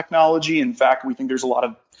adopter of technology. In fact, we think there's a lot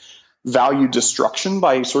of value destruction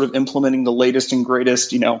by sort of implementing the latest and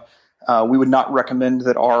greatest. We would not recommend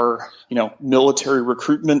that our, military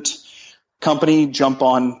recruitment company jump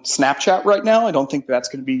on Snapchat right now. I don't think that's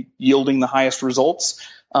going to be yielding the highest results,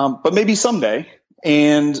 but maybe someday.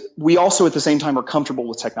 And we also at the same time are comfortable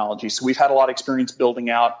with technology. So we've had a lot of experience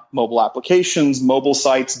building out mobile applications, mobile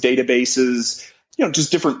sites, databases,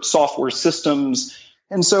 just different software systems.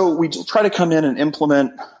 And so we try to come in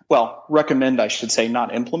and recommend, I should say,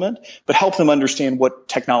 not implement, but help them understand what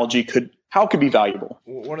technology could be valuable.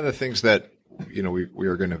 One of the things that we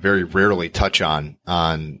are going to very rarely touch on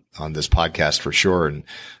this podcast for sure, and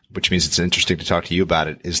which means it's interesting to talk to you about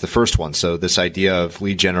it, is the first one. So this idea of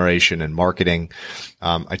lead generation and marketing.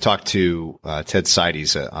 I talked to Ted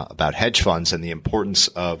Seides about hedge funds and the importance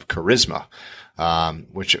of charisma,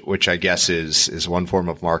 which I guess is one form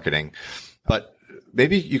of marketing. But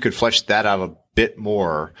maybe you could flesh that out a bit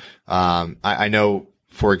more. I know,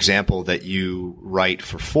 for example, that you write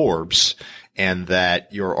for Forbes, and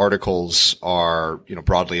that your articles are,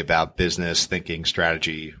 broadly about business, thinking,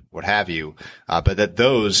 strategy, what have you, but that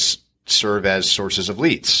those serve as sources of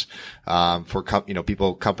leads for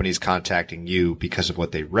companies contacting you because of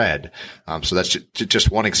what they read. So that's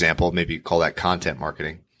just one example. Maybe call that content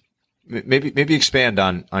marketing. Maybe expand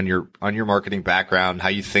on your marketing background, how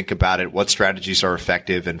you think about it, what strategies are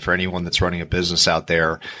effective, and for anyone that's running a business out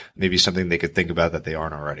there, maybe something they could think about that they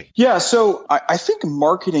aren't already. Yeah, so I think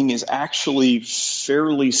marketing is actually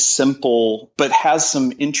fairly simple, but has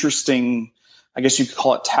some interesting, I guess you could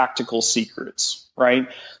call it tactical secrets, right?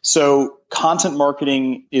 So content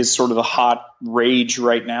marketing is sort of the hot rage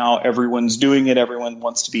right now. Everyone's doing it. Everyone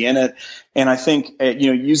wants to be in it. And I think,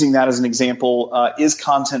 using that as an example, is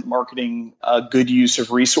content marketing a good use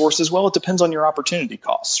of resources? Well, it depends on your opportunity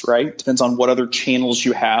costs, right? It depends on what other channels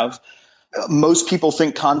you have. Most people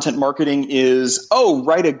think content marketing is,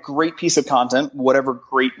 write a great piece of content, whatever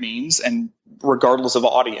great means, and regardless of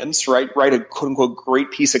audience, right? Write a quote unquote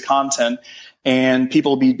great piece of content and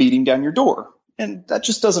people will be beating down your door. And that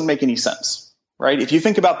just doesn't make any sense, right? If you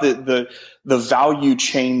think about the value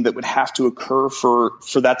chain that would have to occur for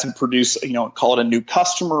that to produce, call it a new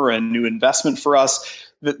customer, a new investment for us,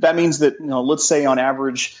 that means that, let's say on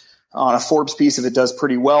average on a Forbes piece, if it does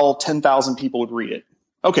pretty well, 10,000 people would read it.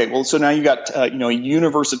 Okay, well, so now you got, a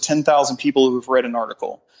universe of 10,000 people who've read an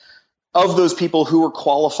article. Of those people who are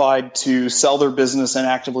qualified to sell their business and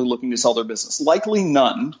actively looking to sell their business, likely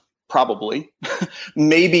none. Probably,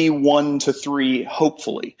 maybe 1 to 3,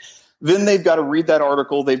 hopefully. Then they've got to read that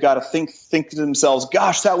article. They've got to think to themselves,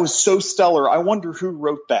 gosh, that was so stellar. I wonder who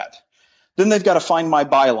wrote that. Then they've got to find my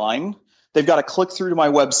byline. They've got to click through to my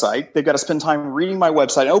website. They've got to spend time reading my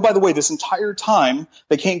website. Oh, by the way, this entire time,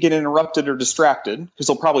 they can't get interrupted or distracted because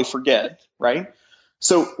they'll probably forget, right?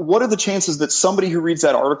 So what are the chances that somebody who reads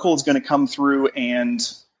that article is going to come through and,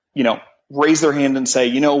 raise their hand and say,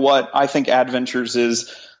 you know what, I think Adventures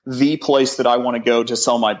is the place that I want to go to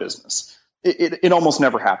sell my business? It almost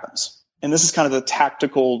never happens. And this is kind of the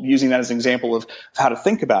tactical, using that as an example of how to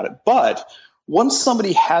think about it. But once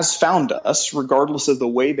somebody has found us, regardless of the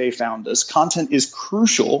way they found us, content is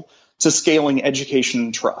crucial to scaling education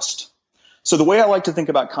and trust. So the way I like to think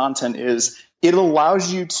about content is it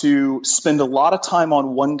allows you to spend a lot of time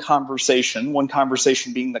on one conversation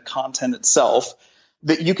being the content itself,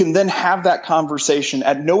 that you can then have that conversation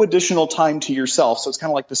at no additional time to yourself. So it's kind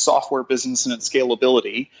of like the software business and its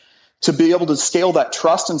scalability, to be able to scale that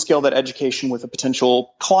trust and scale that education with a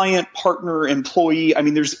potential client, partner, employee. I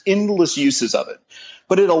mean, there's endless uses of it,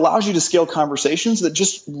 but it allows you to scale conversations that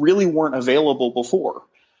just really weren't available before.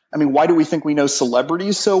 I mean, why do we think we know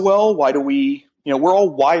celebrities so well? Why do we, we're all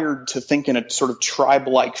wired to think in a sort of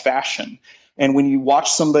tribe-like fashion. And when you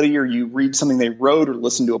watch somebody or you read something they wrote or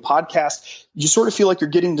listen to a podcast, you sort of feel like you're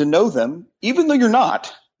getting to know them, even though you're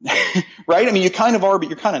not, right? I mean, you kind of are, but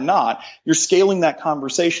you're kind of not. You're scaling that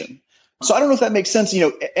conversation. So I don't know if that makes sense.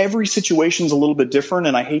 Every situation is a little bit different,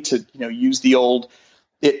 and I hate to, use the old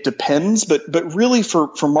 "it depends," but really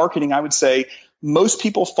for marketing, I would say most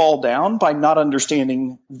people fall down by not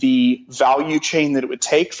understanding the value chain that it would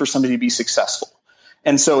take for somebody to be successful.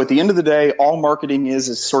 And so at the end of the day, all marketing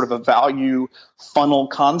is sort of a value funnel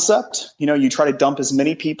concept. You try to dump as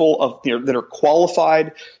many people that are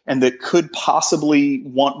qualified and that could possibly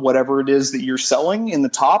want whatever it is that you're selling in the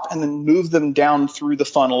top, and then move them down through the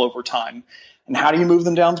funnel over time. And how do you move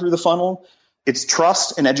them down through the funnel? It's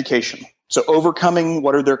trust and education. So overcoming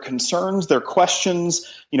what are their concerns, their questions,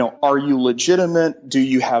 are you legitimate? Do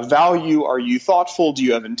you have value? Are you thoughtful? Do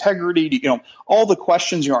you have integrity? All the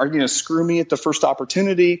questions, are you going to screw me at the first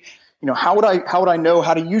opportunity? How would I know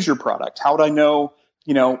how to use your product? How would I know,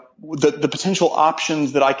 the potential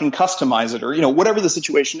options that I can customize it, or, whatever the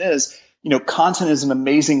situation is, content is an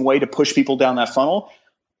amazing way to push people down that funnel.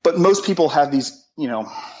 But most people have these,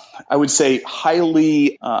 I would say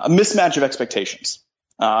highly a mismatch of expectations.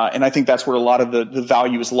 And I think that's where a lot of the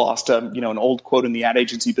value is lost. An old quote in the ad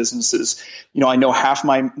agency business is, I know half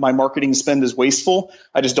my marketing spend is wasteful.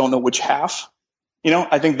 I just don't know which half.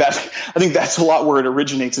 I think that's a lot where it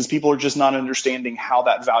originates, is people are just not understanding how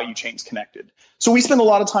that value chain is connected. So we spend a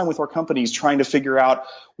lot of time with our companies trying to figure out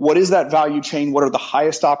what is that value chain? What are the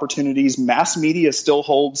highest opportunities? Mass media still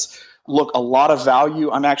holds, a lot of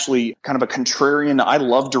value. I'm actually kind of a contrarian. I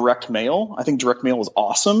love direct mail. I think direct mail is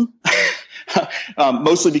awesome,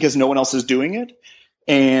 mostly because no one else is doing it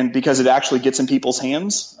and because it actually gets in people's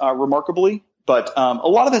hands remarkably. But a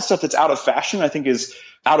lot of that stuff that's out of fashion, I think, is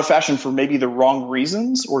out of fashion for maybe the wrong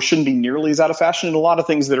reasons, or shouldn't be nearly as out of fashion. And a lot of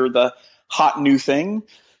things that are the hot new thing,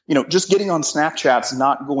 just getting on Snapchat's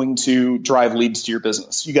not going to drive leads to your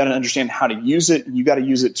business. You got to understand how to use it, and you got to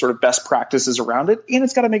use it sort of best practices around it. And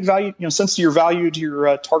it's got to make value, sense to your value to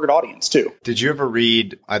your target audience too. Did you ever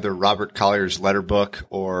read either Robert Collier's Letter Book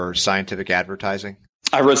or Scientific Advertising?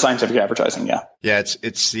 I read Scientific Advertising, yeah. Yeah,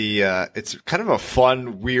 it's kind of a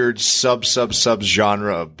fun, weird sub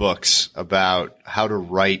genre of books about how to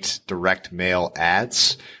write direct mail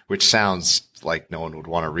ads, which sounds like no one would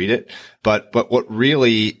want to read it. But what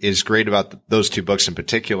really is great about those two books in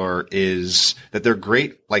particular is that they're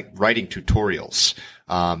great, like writing tutorials,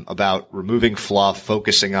 about removing fluff,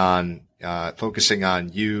 focusing on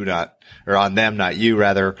you, on them, not you,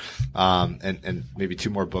 rather. And maybe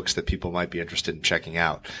two more books that people might be interested in checking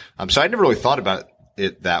out. So I never really thought about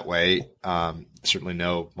it that way. Certainly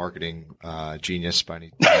no marketing, genius by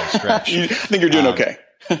any stretch. I think you're doing okay.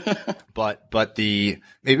 But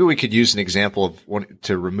maybe we could use an example of one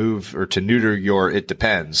to remove or to neuter your "it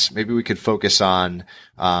depends." Maybe we could focus on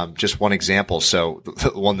just one example. So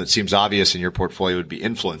the one that seems obvious in your portfolio would be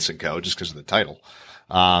Influence & Co., just because of the title.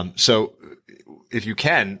 So if you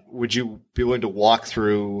can, would you be willing to walk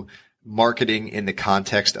through marketing in the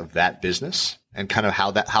context of that business and kind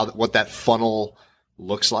of what that funnel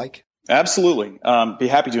looks like? Absolutely. Be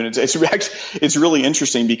happy to. And it's really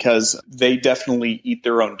interesting because they definitely eat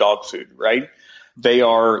their own dog food, right? They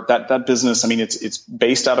are that business. I mean, it's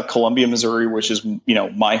based out of Columbia, Missouri, which is,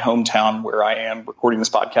 my hometown where I am recording this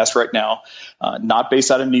podcast right now. Not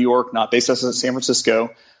based out of New York, not based out of San Francisco.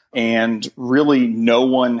 And really no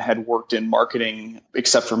one had worked in marketing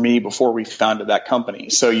except for me before we founded that company.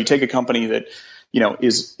 So you take a company that,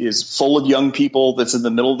 is full of young people, that's in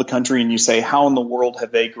the middle of the country, and you say, how in the world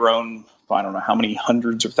have they grown, I don't know how many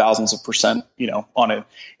hundreds or thousands of percent, on an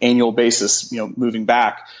annual basis, moving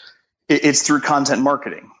back. It's through content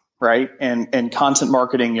marketing, right? And content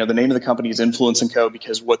marketing, the name of the company is Influence & Co.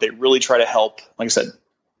 because what they really try to help, like I said,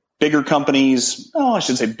 bigger companies, I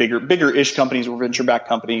should say bigger-ish companies or venture-backed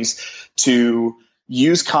companies to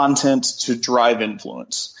use content to drive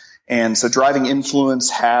influence. And so driving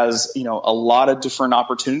influence has, a lot of different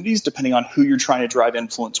opportunities depending on who you're trying to drive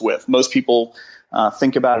influence with. Most people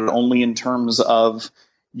think about it only in terms of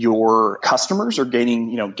your customers or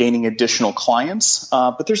gaining additional clients.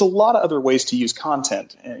 But there's a lot of other ways to use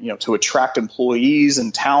content, to attract employees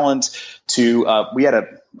and talent. We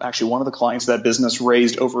had actually one of the clients of that business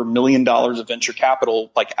raised over $1 million of venture capital,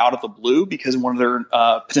 like out of the blue, because one of their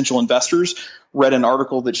potential investors read an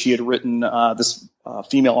article that she had written, this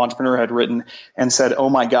female entrepreneur had written, and said, "Oh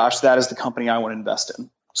my gosh, that is the company I want to invest in."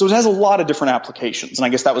 So it has a lot of different applications. And I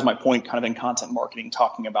guess that was my point kind of in content marketing,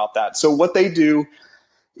 talking about that. So what they do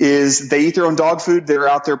is they eat their own dog food. They're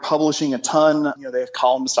out there publishing a ton. They have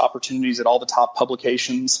columnist opportunities at all the top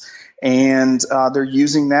publications, and they're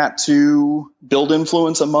using that to build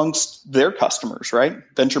influence amongst their customers, right?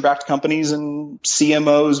 Venture-backed companies and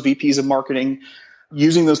CMOs, VPs of marketing,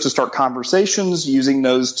 using those to start conversations, using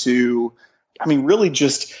those to, really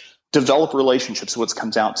just develop relationships is what it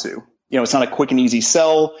comes down to. It's not a quick and easy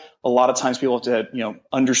sell. A lot of times people have to,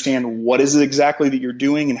 understand what is it exactly that you're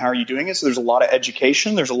doing and how are you doing it. So there's a lot of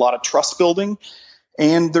education. There's a lot of trust building.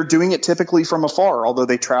 And they're doing it typically from afar, although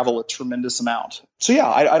they travel a tremendous amount. So yeah,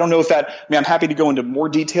 I don't know if that, I'm happy to go into more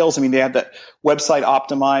details. They have that website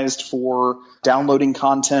optimized for downloading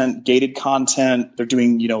content, gated content. They're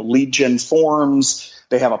doing, lead gen forms.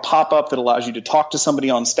 They have a pop-up that allows you to talk to somebody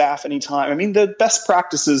on staff anytime. The best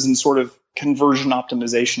practices and sort of conversion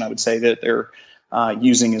optimization, I would say, that they're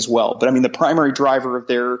using as well. But the primary driver of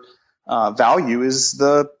their value is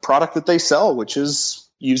the product that they sell, which is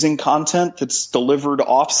using content that's delivered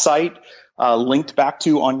off-site, linked back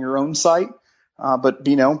to on your own site. But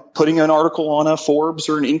putting an article on a Forbes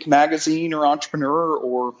or an Inc. magazine or Entrepreneur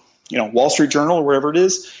or Wall Street Journal or wherever it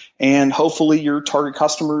is. And hopefully your target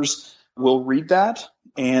customers will read that.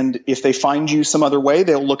 And if they find you some other way,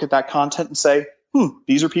 they'll look at that content and say,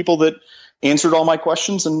 these are people that answered all my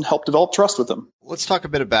questions and helped develop trust with them. Let's talk a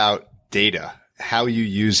bit about data, how you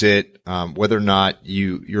use it, whether or not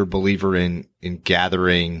you're a believer in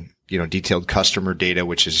gathering, detailed customer data,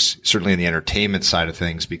 which is certainly in the entertainment side of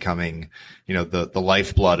things becoming, the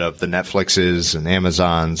lifeblood of the Netflixes and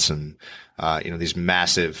Amazons and, these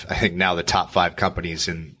massive, I think now the top 5 companies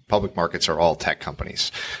in public markets are all tech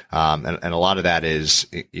companies. And a lot of that is,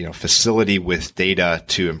 facility with data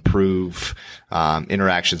to improve,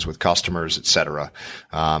 interactions with customers, et cetera.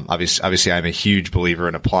 Obviously I'm a huge believer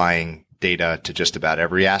in applying data to just about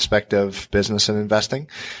every aspect of business and investing.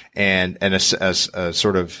 And as a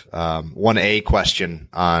sort of 1A question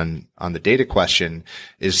on the data question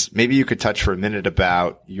is maybe you could touch for a minute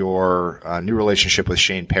about your new relationship with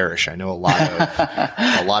Shane Parrish. I know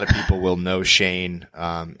a lot of people will know Shane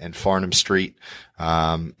and Farnham Street.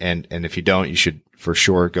 And if you don't, you should for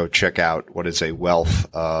sure go check out what is a wealth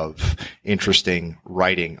of interesting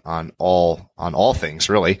writing on all things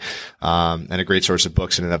really, and a great source of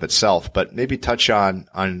books in and of itself. But maybe touch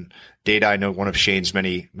on data. I know one of Shane's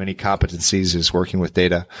many competencies is working with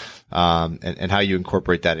data, and how you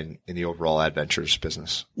incorporate that in the overall Adventures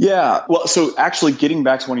business. Yeah. Well, so actually getting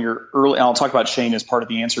back to one of your early, and I'll talk about Shane as part of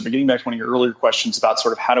the answer, but getting back to one of your earlier questions about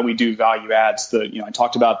sort of how do we do value adds, I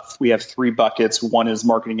talked about, we have 3 buckets. One is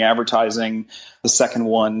marketing advertising. The second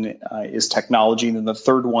one is technology. And then the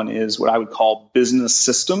third one is what I would call business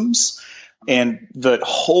systems. And the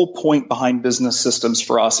whole point behind business systems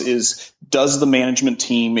for us is, does the management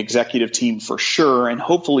team, executive team for sure, and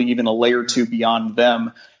hopefully even a layer 2 beyond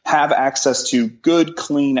them, have access to good,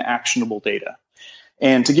 clean, actionable data?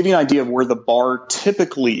 And to give you an idea of where the bar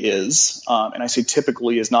typically is, and I say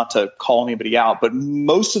typically is not to call anybody out, but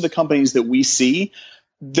most of the companies that we see,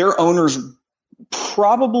 their owners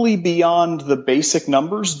probably beyond the basic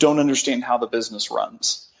numbers don't understand how the business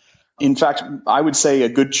runs. In fact, I would say a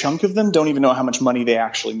good chunk of them don't even know how much money they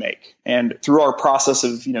actually make. And through our process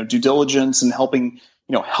of, due diligence and helping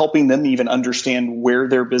them even understand where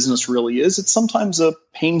their business really is, it's sometimes a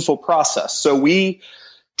painful process. So we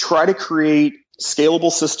try to create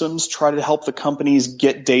scalable systems, try to help the companies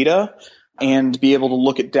get data and be able to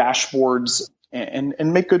look at dashboards and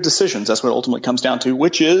make good decisions. That's what it ultimately comes down to,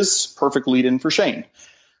 which is perfect lead in for Shane.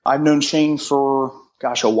 I've known Shane for,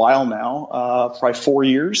 a while now, probably 4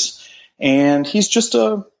 years. And he's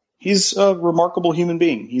a remarkable human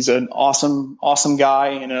being. He's an awesome guy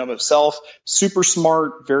in and of himself, super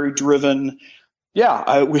smart, very driven. Yeah,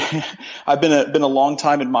 I've been a long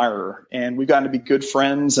time admirer, and we've gotten to be good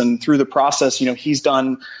friends. And through the process, he's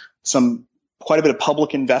done quite a bit of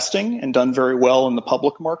public investing and done very well in the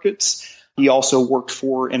public markets. He also worked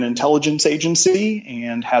for an intelligence agency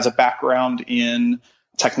and has a background in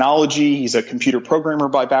technology. He's a computer programmer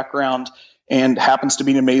by background and happens to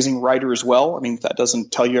be an amazing writer as well. I mean, that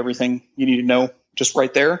doesn't tell you everything you need to know just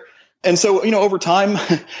right there. And so, over time,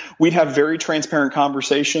 we'd have very transparent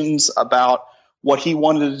conversations about what he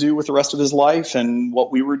wanted to do with the rest of his life and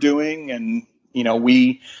what we were doing. And,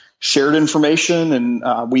 we shared information,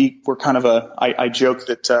 and we were kind of I joke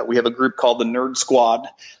that we have a group called the Nerd Squad,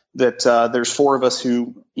 that there's 4 of us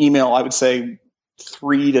who email, I would say,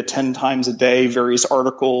 3 to 10 times a day, various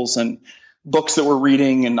articles and books that we're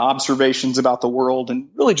reading and observations about the world, and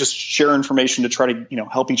really just share information to try to,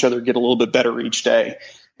 help each other get a little bit better each day.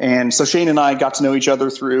 And so Shane and I got to know each other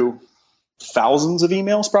through thousands of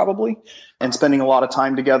emails probably, and spending a lot of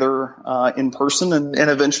time together in person. And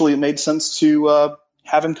eventually it made sense to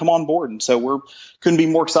have him come on board. And so couldn't be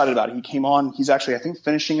more excited about it. He came on, he's actually, I think,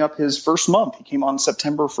 finishing up his first month. He came on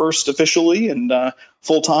September 1st officially and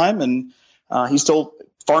full time. And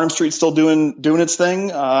Farnham Street's still doing its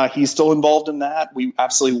thing. He's still involved in that. We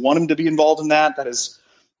absolutely want him to be involved in that. That is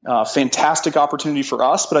a fantastic opportunity for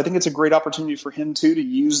us, but I think it's a great opportunity for him too, to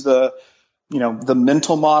use the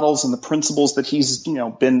mental models and the principles that he's,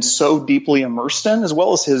 been so deeply immersed in, as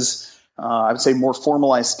well as his, I would say, more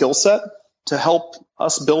formalized skill set to help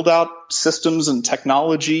us build out systems and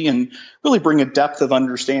technology and really bring a depth of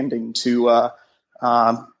understanding to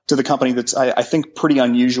the company that's, I think, pretty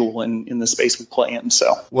unusual in the space we play in.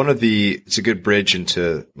 So it's a good bridge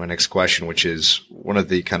into my next question, which is one of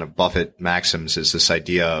the kind of Buffett maxims is this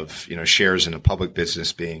idea of, shares in a public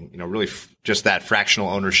business being, really just that fractional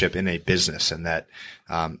ownership in a business, and that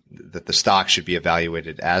the stock should be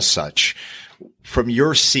evaluated as such. From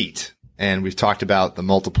your seat, and we've talked about the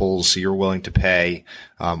multiples you're willing to pay,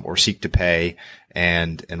 or seek to pay,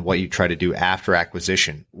 and what you try to do after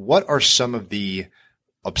acquisition. What are some of the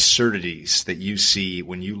absurdities that you see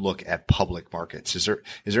when you look at public markets? Is there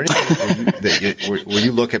anything where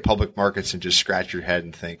you look at public markets and just scratch your head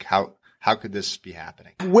and think, how could this be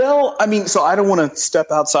happening? Well, I mean, so I don't want to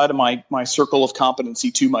step outside of my circle of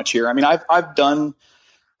competency too much here. I mean, I've done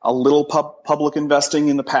a little public investing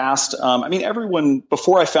in the past. I mean, everyone,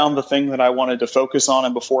 before I found the thing that I wanted to focus on,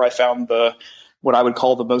 and before I found what I would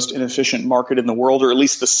call the most inefficient market in the world, or at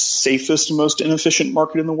least the safest, most inefficient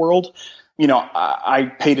market in the world,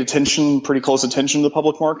 I paid pretty close attention to the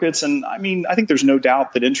public markets. And I mean, I think there's no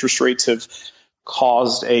doubt that interest rates have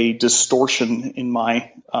caused a distortion, in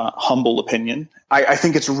my humble opinion. I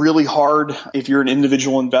think it's really hard if you're an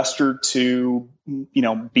individual investor to,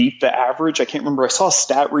 beat the average. I can't remember. I saw a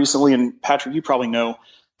stat recently, and Patrick, you probably know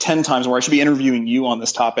 10 times more. I should be interviewing you on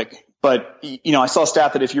this topic. But, I saw a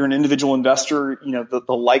stat that if you're an individual investor,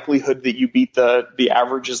 the likelihood that you beat the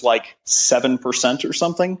average is like 7% or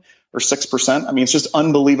something, or 6%. I mean, it's just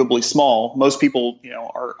unbelievably small. Most people,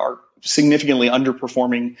 are significantly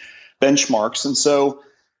underperforming benchmarks. And so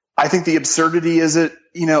I think the absurdity is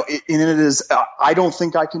I don't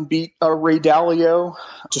think I can beat Ray Dalio.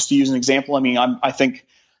 Just to use an example, I mean, I think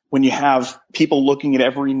when you have people looking at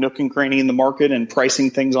every nook and cranny in the market and pricing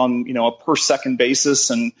things on, a per second basis,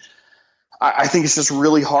 and I think it's just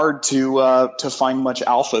really hard to find much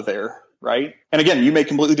alpha there, right? And again, you may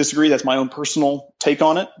completely disagree. That's my own personal take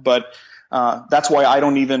on it, but that's why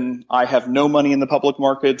I have no money in the public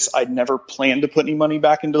markets. I'd never plan to put any money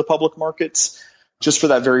back into the public markets, just for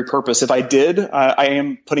that very purpose. If I did, I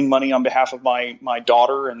am putting money on behalf of my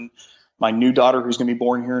daughter and my new daughter, who's going to be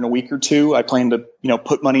born here in a week or two. I plan to,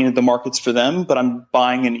 put money into the markets for them, but I'm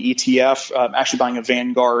buying an ETF, actually buying a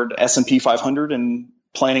Vanguard S&P 500 and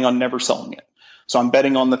planning on never selling it. So I'm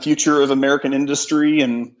betting on the future of American industry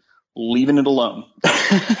and leaving it alone.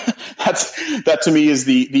 That to me is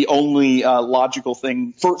the only logical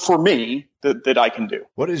thing for me that I can do.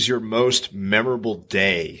 What is your most memorable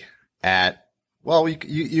day at, well,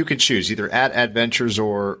 you can choose either at Adventures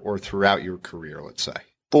or throughout your career, let's say?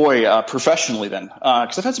 Boy, professionally then,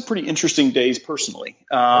 because I've had some pretty interesting days personally.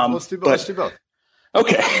 Let's do both.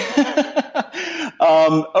 Okay.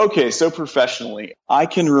 Okay. So professionally, I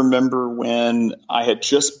can remember when I had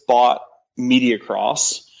just bought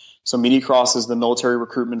MediaCross. So MediaCross is the military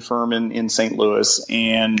recruitment firm in St. Louis,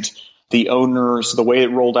 and the owner, so the way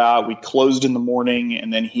it rolled out, we closed in the morning,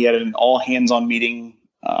 and then he had an all hands on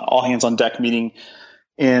deck meeting.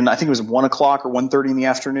 And I think it was 1 o'clock or 1:30 in the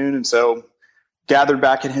afternoon. And so gathered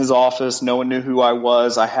back in his office. No one knew who I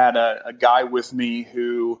was. I had a guy with me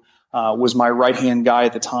who was my right-hand guy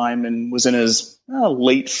at the time and was in his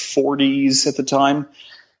late 40s at the time.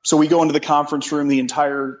 So we go into the conference room. The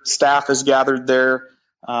entire staff is gathered there.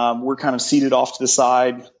 We're kind of seated off to the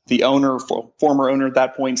side. The owner, former owner at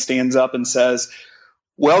that point, stands up and says,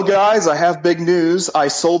 "Well, guys, I have big news. I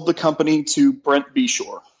sold the company to Brent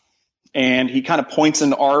Beshore." And he kind of points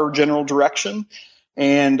in our general direction.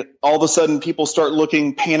 And all of a sudden people start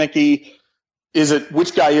looking panicky.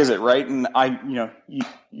 Which guy is it? Right. And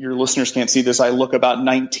your listeners can't see this. I look about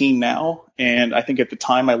 19 now. And I think at the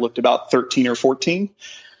time I looked about 13 or 14.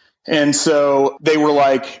 And so they were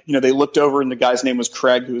like, they looked over and the guy's name was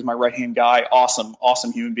Craig, who was my right-hand guy. Awesome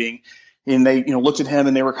human being. And they, looked at him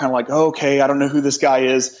and they were kind of like, oh, okay, I don't know who this guy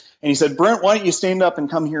is. And he said, "Brent, why don't you stand up and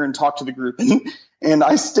come here and talk to the group?" And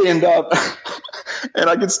I stand up and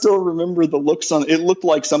I can still remember the looks on, it looked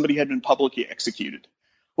like somebody had been publicly executed.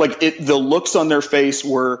 Like the looks on their face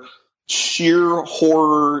were sheer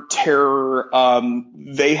horror, terror.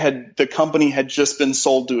 The company had just been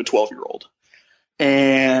sold to a 12-year-old.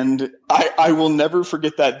 And I will never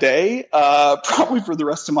forget that day, probably for the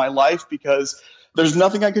rest of my life, because there's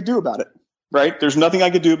nothing I could do about it, right? There's nothing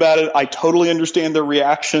I could do about it. I totally understand their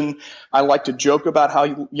reaction. I like to joke about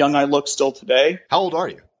how young I look still today. How old are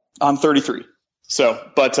you? I'm 33.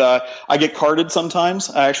 But I get carded sometimes.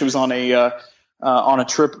 I actually was on a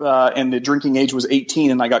trip, and the drinking age was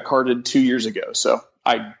 18, and I got carded 2 years ago. So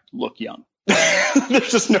I look young.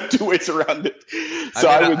 There's just no two ways around it. So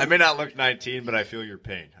I may not look 19, but I feel your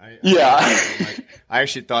pain. I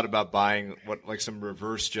actually thought about buying some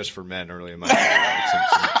reverse just for men early in my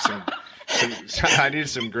career. I need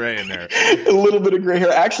some gray in there. A little bit of gray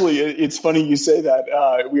hair. Actually, it's funny you say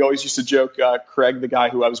that. We always used to joke, Craig, the guy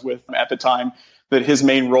who I was with at the time, that his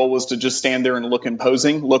main role was to just stand there and look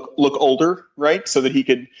imposing, look older, right? So that he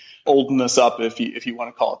could olden us up, if you want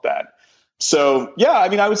to call it that. So, yeah, I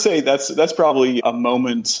mean, I would say that's probably a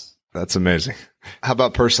moment. That's amazing. How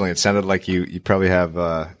about personally? It sounded like you probably have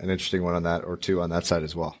an interesting one on that, or two on that side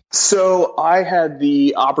as well. So I had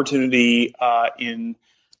the opportunity in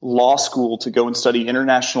law school to go and study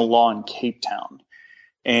international law in Cape Town.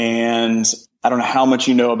 And I don't know how much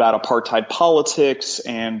you know about apartheid politics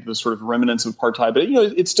and the sort of remnants of apartheid, but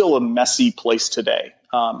it's still a messy place today.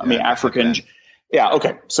 African. Yeah.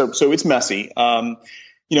 Okay. So it's messy.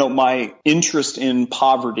 My interest in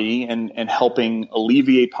poverty and helping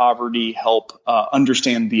alleviate poverty, help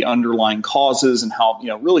understand the underlying causes and how,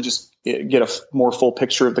 really just get a more full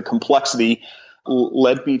picture of the complexity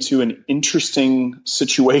led me to an interesting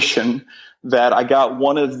situation that I got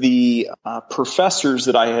one of the professors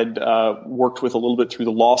that I had worked with a little bit through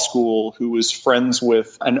the law school, who was friends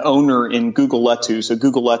with an owner in Guguletu. So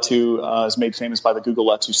Guguletu is made famous by the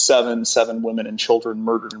Guguletu 7 women and children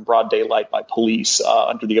murdered in broad daylight by police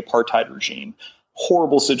under the apartheid regime.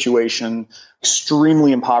 Horrible situation,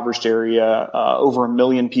 extremely impoverished area. Over 1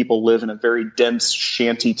 million people live in a very dense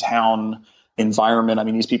shanty town environment. I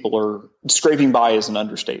mean, these people are scraping by is an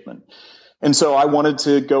understatement. And so I wanted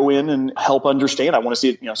to go in and help understand. I want to see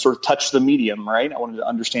it, sort of touch the medium, right? I wanted to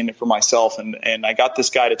understand it for myself. And I got this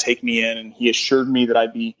guy to take me in, and he assured me that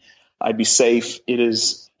I'd be safe. It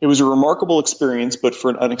was a remarkable experience, but for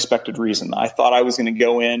an unexpected reason. I thought I was going to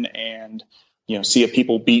go in and see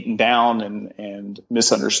people beaten down and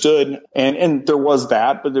misunderstood. And there was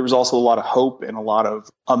that, but there was also a lot of hope and a lot of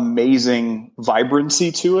amazing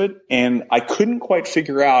vibrancy to it. And I couldn't quite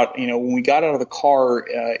figure out, when we got out of the car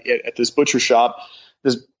at this butcher shop,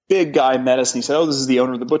 this big guy met us and he said, "Oh, this is the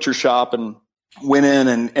owner of the butcher shop," and went in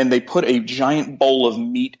and they put a giant bowl of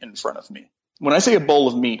meat in front of me. When I say a bowl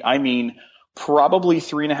of meat, I mean probably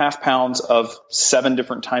 3.5 pounds of 7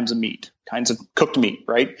 different kinds of cooked meat,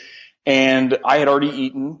 right? And I had already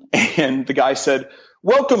eaten, and the guy said,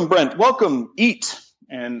 "Welcome, Brent, welcome, eat."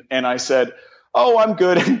 And I said, "Oh, I'm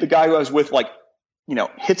good." And the guy who I was with,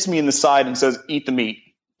 hits me in the side and says, "Eat the meat,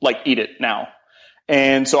 eat it now."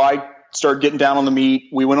 And so I started getting down on the meat.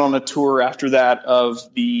 We went on a tour after that of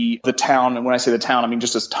the town. And when I say the town, I mean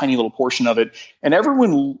just this tiny little portion of it. And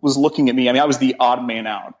everyone was looking at me. I mean, I was the odd man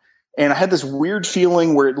out. And I had this weird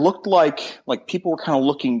feeling where it looked like people were kind of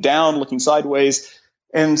looking down, looking sideways.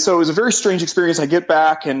 And so it was a very strange experience. I get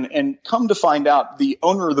back and come to find out the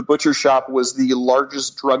owner of the butcher shop was the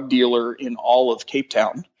largest drug dealer in all of Cape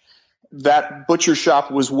Town. That butcher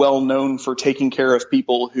shop was well known for taking care of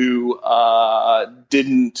people who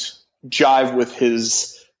didn't jive with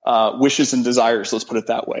his wishes and desires. Let's put it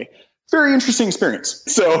that way. Very interesting experience.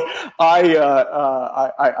 So I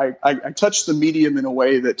touched the medium in a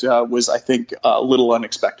way that was, I think, a little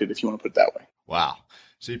unexpected, if you want to put it that way. Wow.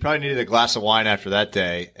 So you probably needed a glass of wine after that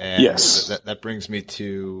day. And yes. That brings me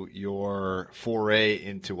to your foray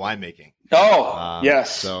into winemaking. Oh,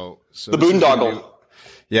 yes. So the boondoggle.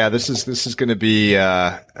 This is going to be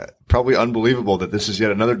probably unbelievable that this is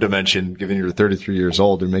yet another dimension, given you're 33 years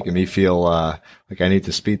old. You're making me feel like I need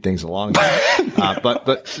to speed things along.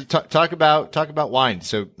 But talk about wine.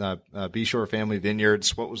 So Beshore Family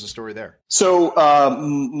Vineyards, what was the story there? So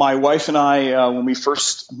my wife and I, when we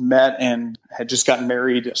first met and had just gotten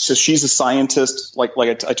married, so she's a scientist. Like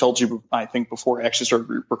I told you, I think before I actually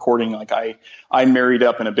started recording, I married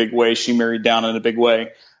up in a big way. She married down in a big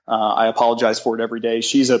way. I apologize for it every day.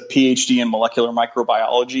 She's a PhD in molecular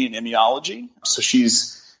microbiology and immunology. So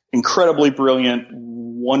she's incredibly brilliant,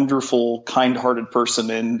 wonderful, kind-hearted person.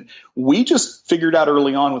 And we just figured out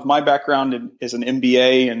early on, with my background as an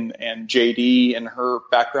MBA and JD and her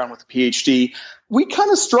background with a PhD, we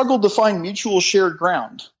kind of struggled to find mutual shared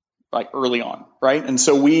ground early on, right? And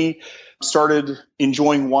so we started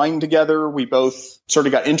enjoying wine together. We both sort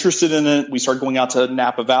of got interested in it. We started going out to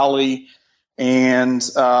Napa Valley. And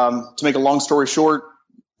to make a long story short,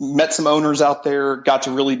 met some owners out there, got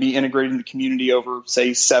to really be integrated in the community over,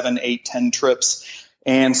 say, 7, 8, 10 trips.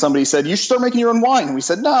 And somebody said, "You should start making your own wine." And we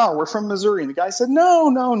said, "No, we're from Missouri." And the guy said,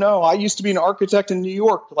 No. I used to be an architect in New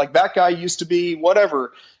York. That guy used to be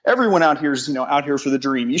whatever. Everyone out here is, out here for the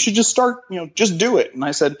dream. You should just start, just do it. And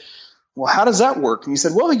I said, "Well, how does that work?" And he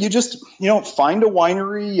said, "Well, you just, find a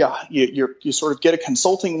winery, you sort of get a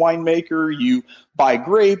consulting winemaker, you buy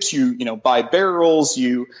grapes, you buy barrels,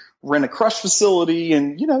 you rent a crush facility,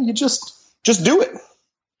 and, you just do it."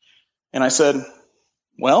 And I said,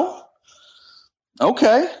 "Well,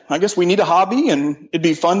 okay, I guess we need a hobby and it'd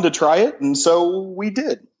be fun to try it." And so we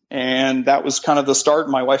did. And that was kind of the start.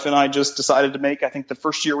 My wife and I just decided to make, I think the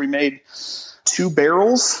first year we made 2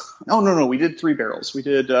 barrels. No, we did 3 barrels. We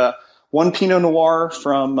did, 1 Pinot Noir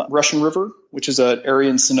from Russian River, which is an area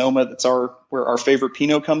in Sonoma that's where our favorite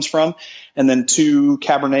Pinot comes from, and then 2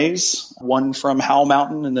 Cabernets, 1 from Howell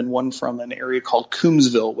Mountain, and then 1 from an area called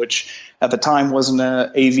Coombsville, which at the time wasn't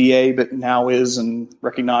an AVA, but now is and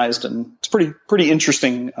recognized, and it's pretty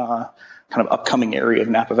interesting kind of upcoming area of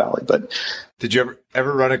Napa Valley. But did you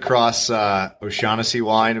ever run across O'Shaughnessy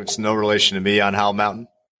wine? It's no relation to me on Howell Mountain.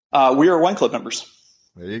 We are wine club members.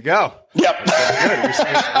 There you go. Yep.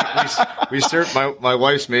 That's good. We served, my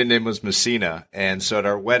wife's maiden name was Messina, and so at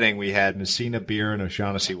our wedding we had Messina beer and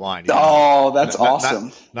O'Shaughnessy wine. Oh, that's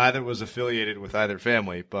awesome. Neither was affiliated with either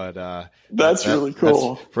family, but that's really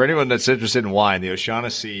cool. For anyone that's interested in wine, the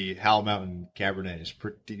O'Shaughnessy Howell Mountain Cabernet is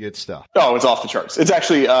pretty good stuff. Oh, it's off the charts. It's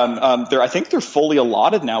actually I think they're fully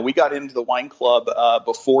allotted now. We got into the wine club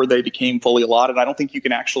before they became fully allotted. I don't think you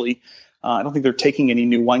can actually. I don't think they're taking any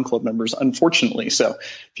new wine club members, unfortunately. So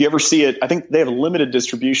if you ever see it, I think they have a limited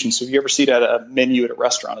distribution. So if you ever see it at a menu at a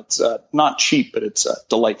restaurant, it's not cheap, but it's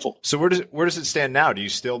delightful. So where does it stand now? Do you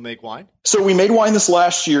still make wine? So we made wine this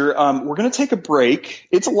last year. We're going to take a break.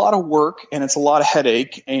 It's a lot of work and it's a lot of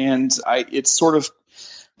headache. And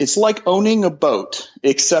it's like owning a boat,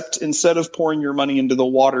 except instead of pouring your money into the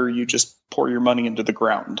water, you just pour your money into the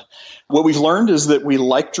ground. What we've learned is that we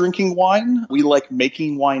like drinking wine. We like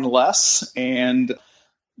making wine less. And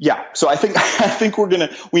yeah, so I think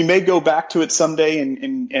we may go back to it someday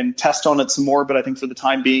and test on it some more. But I think for the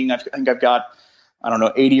time being, I've got,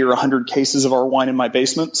 80 or 100 cases of our wine in my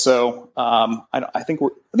basement. So I think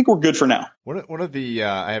we're good for now. One of the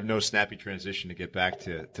I have no snappy transition to get back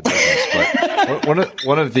to business, but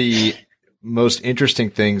one of the most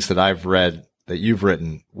interesting things that I've read that you've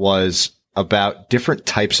written was about different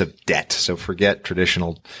types of debt. So forget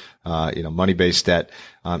traditional, money-based debt.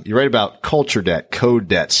 You write about culture debt, code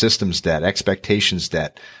debt, systems debt, expectations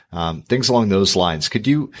debt, things along those lines. Could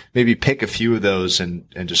you maybe pick a few of those and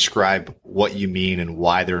describe what you mean and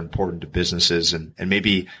why they're important to businesses and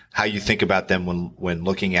maybe how you think about them when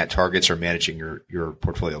looking at targets or managing your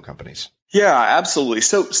portfolio companies? Yeah, absolutely.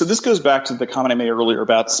 So this goes back to the comment I made earlier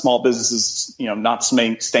about small businesses, not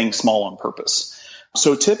staying small on purpose.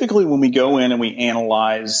 So typically when we go in and we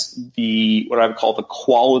analyze what I would call the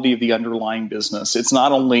quality of the underlying business, it's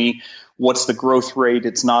not only what's the growth rate,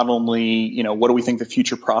 it's not only, what do we think the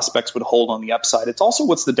future prospects would hold on the upside, it's also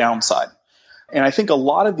what's the downside. And I think a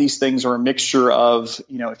lot of these things are a mixture of,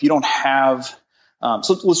 if you don't have,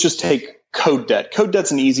 so let's just take code debt. Code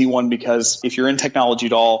debt's an easy one because if you're in technology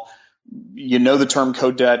at all, you know the term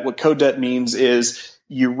code debt. What code debt means is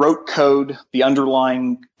you wrote code, the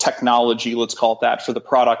underlying technology, let's call it that, for the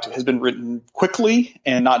product has been written quickly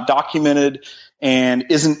and not documented and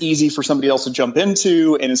isn't easy for somebody else to jump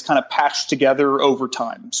into and is kind of patched together over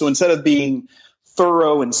time. So instead of being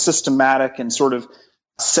thorough and systematic and sort of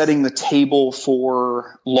setting the table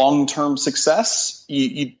for long-term success,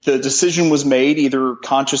 the decision was made either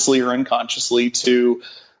consciously or unconsciously to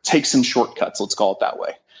take some shortcuts, let's call it that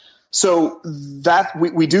way. So that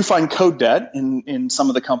we do find code debt in some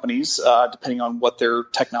of the companies, depending on what their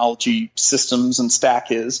technology systems and stack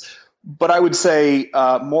is. But I would say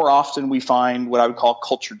more often we find what I would call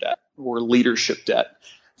culture debt or leadership debt.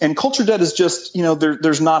 And culture debt is just,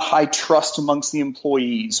 there's not high trust amongst the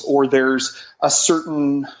employees, or there's a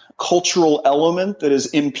certain cultural element that is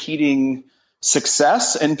impeding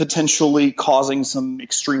success and potentially causing some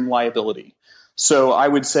extreme liability. So I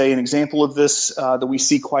would say an example of this that we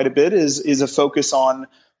see quite a bit is a focus on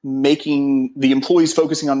making the employees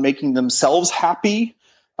focusing on making themselves happy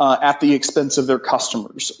at the expense of their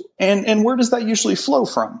customers. And where does that usually flow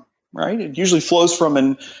from, right? It usually flows from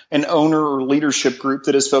an owner or leadership group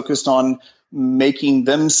that is focused on making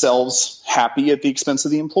themselves happy at the expense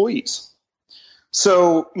of the employees.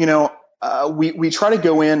 So, we try to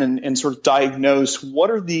go in and sort of diagnose what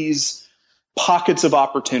are these pockets of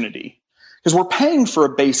opportunity. Because we're paying for a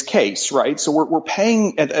base case, right? So we're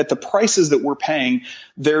paying at the prices that we're paying,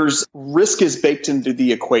 there's risk is baked into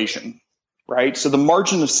the equation, right? So the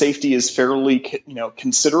margin of safety is fairly,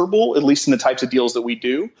 considerable, at least in the types of deals that we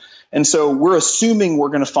do. And so we're assuming we're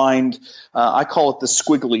going to find, I call it the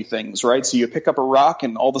squiggly things, right? So you pick up a rock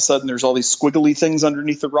and all of a sudden there's all these squiggly things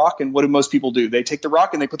underneath the rock. And what do most people do? They take the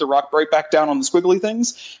rock and they put the rock right back down on the squiggly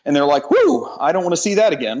things. And they're like, whoo, I don't want to see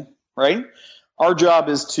that again, right? Our job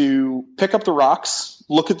is to pick up the rocks,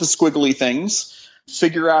 look at the squiggly things,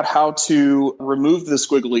 figure out how to remove the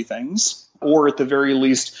squiggly things, or at the very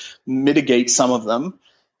least mitigate some of them.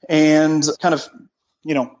 And kind of,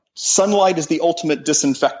 sunlight is the ultimate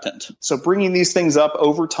disinfectant. So bringing these things up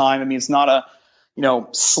over time, it's not a,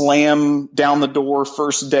 slam down the door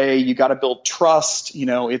first day. You got to build trust.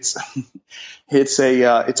 It's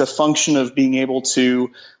a function of being able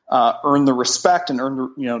to earn the respect and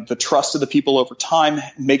earn the trust of the people over time.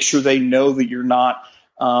 Make sure they know that you're not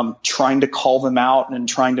trying to call them out and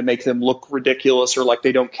trying to make them look ridiculous or like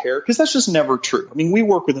they don't care, because that's just never true. We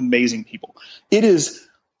work with amazing people. It is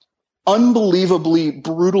unbelievably,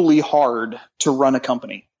 brutally hard to run a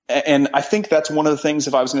company. And I think that's one of the things,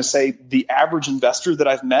 if I was going to say, the average investor that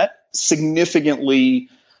I've met significantly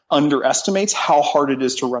underestimates how hard it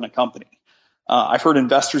is to run a company. I've heard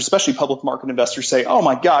investors, especially public market investors, say, oh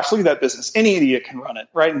my gosh, look at that business. Any idiot can run it,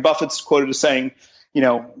 right? And Buffett's quoted as saying,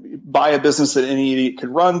 buy a business that any idiot could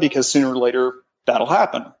run because sooner or later that'll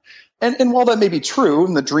happen. And while that may be true,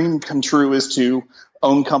 and the dream come true is to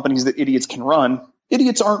own companies that idiots can run,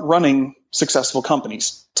 idiots aren't running successful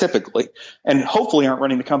companies typically, and hopefully aren't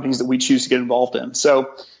running the companies that we choose to get involved in.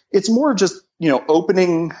 So it's more just,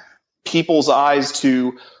 opening people's eyes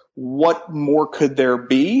to what more could there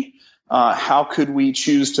be? How could we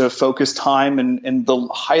choose to focus time and the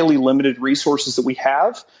highly limited resources that we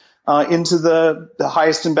have into the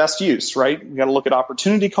highest and best use, right? We got to look at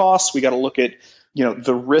opportunity costs. We got to look at,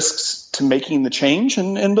 the risks to making the change.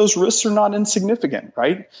 And those risks are not insignificant,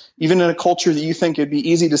 right? Even in a culture that you think it'd be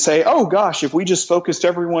easy to say, oh gosh, if we just focused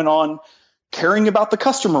everyone on caring about the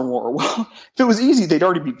customer more. Well, if it was easy, they'd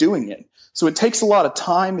already be doing it. So it takes a lot of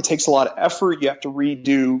time. It takes a lot of effort. You have to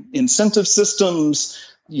redo incentive systems.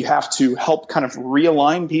 You have to help kind of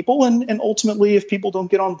realign people. And ultimately, if people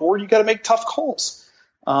don't get on board, you got to make tough calls.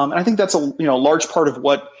 And I think that's a large part of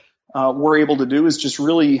what we're able to do is just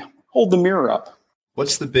really hold the mirror up.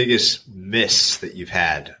 What's the biggest miss that you've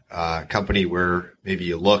had? A company where maybe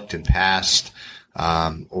you looked and passed,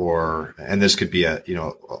 and this could be a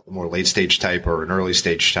more late stage type or an early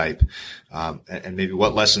stage type, and maybe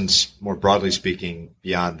what lessons, more broadly speaking,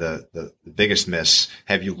 beyond the biggest miss,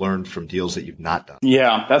 have you learned from deals that you've not done?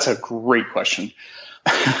 Yeah, that's a great question.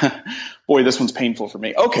 Boy, this one's painful for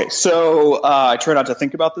me. Okay, so I try not to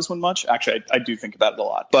think about this one much. Actually, I do think about it a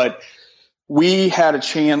lot, but we had a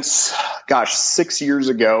chance, 6 years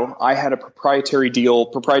ago. I had a proprietary deal.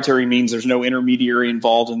 Proprietary means there's no intermediary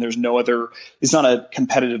involved and it's not a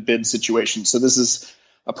competitive bid situation. So this is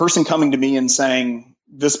a person coming to me and saying,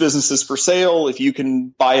 this business is for sale. If you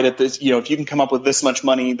can buy it at this, if you can come up with this much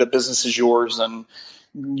money, the business is yours and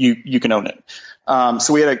you can own it.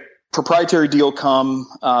 So we had a proprietary deal come.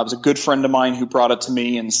 It was a good friend of mine who brought it to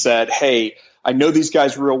me and said, hey, I know these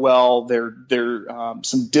guys real well. There's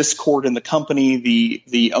some discord in the company.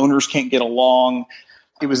 The owners can't get along.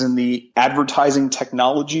 It was in the advertising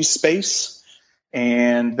technology space,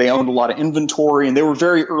 and they owned a lot of inventory. And they were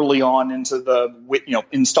very early on into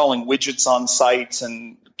installing widgets on sites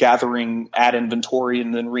and gathering ad inventory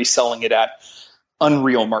and then reselling it at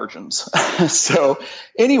unreal margins. So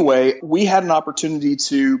anyway, we had an opportunity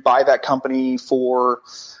to buy that company for,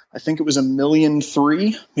 I think it was $1.3 million,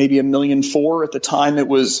 maybe $1.4 million at the time. It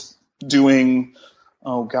was doing, I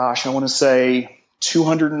want to say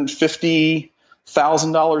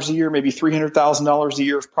 $250,000 a year, maybe $300,000 a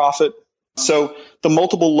year of profit. So the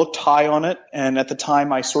multiple looked high on it. And at the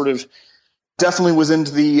time, I sort of definitely was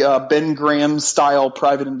into the Ben Graham style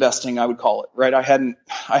private investing, I would call it, right? I hadn't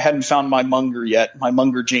found my Munger yet, my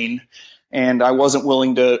Munger gene, and I wasn't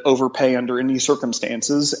willing to overpay under any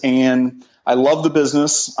circumstances. And I loved the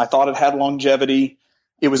business. I thought it had longevity.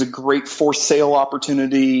 It was a great for sale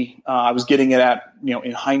opportunity. I was getting it at,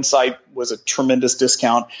 in hindsight, was a tremendous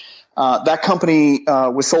discount. That company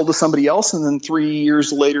was sold to somebody else. And then 3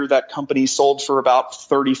 years later, that company sold for about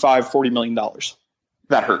 $40 million.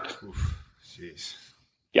 That hurt. Oof, jeez.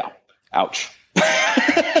 Yeah. Ouch.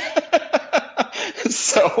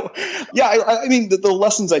 So, yeah, I mean, the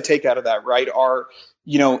lessons I take out of that, right, are,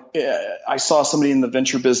 I saw somebody in the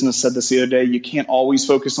venture business said this the other day, you can't always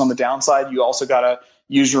focus on the downside. You also got to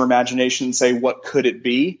use your imagination and say, what could it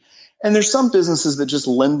be? And there's some businesses that just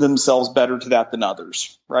lend themselves better to that than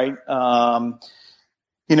others, right?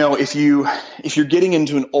 If you're getting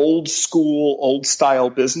into an old school, old style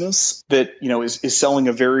business that, is selling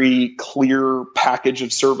a very clear package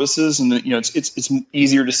of services, and it's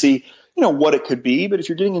easier to see, what it could be. But if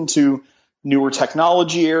you're getting into newer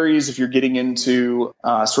technology areas, if you're getting into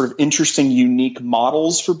sort of interesting, unique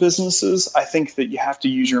models for businesses, I think that you have to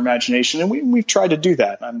use your imagination. And we've tried to do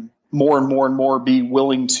that. I'm more and more be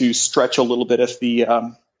willing to stretch a little bit if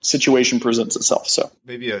the situation presents itself. So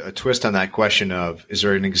maybe a twist on that question of, is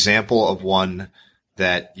there an example of one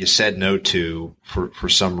that you said no to for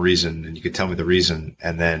some reason, and you could tell me the reason,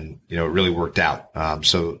 and then, it really worked out.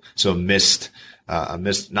 So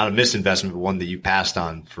not a missed investment, but one that you passed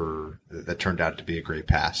on that turned out to be a great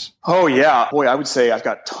pass. Oh yeah. Boy, I would say I've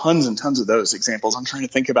got tons and tons of those examples. I'm trying to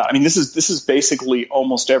think about. I mean, this is basically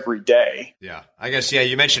almost every day. Yeah. I guess, yeah,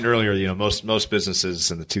 you mentioned earlier, most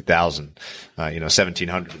businesses in the 2000,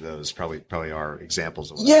 1,700 of those probably are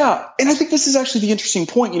examples of that. Yeah. And I think this is actually the interesting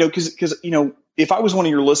point, because if I was one of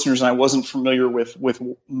your listeners and I wasn't familiar with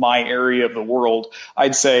my area of the world,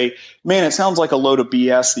 I'd say, man, it sounds like a load of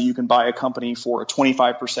BS that you can buy a company for a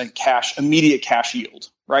 25% immediate cash yield,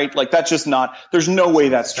 right? Like that's just not, there's no way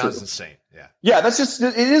that's true. Sounds insane. Yeah. Yeah, that's just,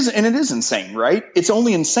 it is. And it is insane, right? It's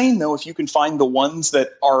only insane though, if you can find the ones that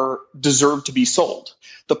deserve to be sold.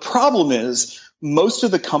 The problem is most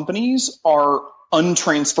of the companies are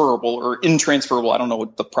untransferable or intransferable. I don't know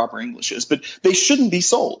what the proper English is, but they shouldn't be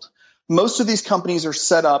sold. Most of these companies are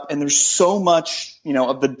set up and there's so much,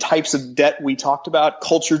 of the types of debt we talked about,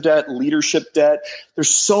 culture debt, leadership debt. There's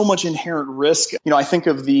so much inherent risk. I think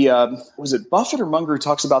of was it Buffett or Munger who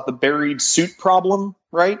talks about the buried suit problem,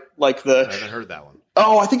 right? I haven't heard that one.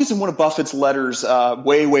 Oh, I think it's in one of Buffett's letters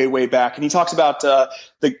way, way, way back. And he talks about guy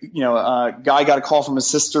got a call from his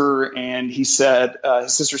sister and he said,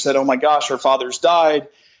 his sister said, oh my gosh, our father's died.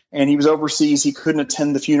 And he was overseas. He couldn't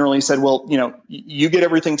attend the funeral. He said, well, you get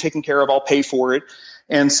everything taken care of. I'll pay for it.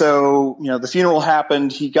 And so, the funeral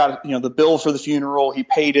happened. He got, the bill for the funeral. He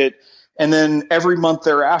paid it. And then every month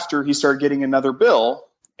thereafter, he started getting another bill.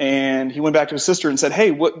 And he went back to his sister and said,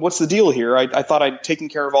 hey, what's the deal here? I thought I'd taken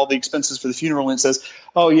care of all the expenses for the funeral. And it says,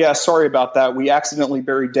 oh, yeah, sorry about that. We accidentally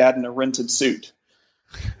buried Dad in a rented suit.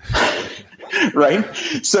 Right?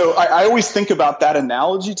 So I always think about that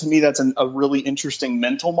analogy. To me, that's a really interesting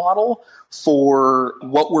mental model for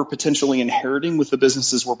what we're potentially inheriting with the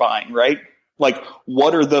businesses we're buying, right? Like,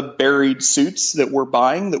 what are the buried suits that we're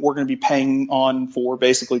buying that we're going to be paying on for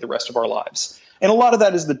basically the rest of our lives? And a lot of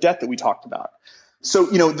that is the debt that we talked about. So,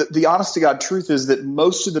 the honest to God truth is that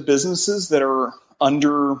most of the businesses that are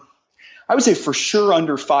under, I would say for sure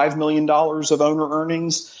under $5 million of owner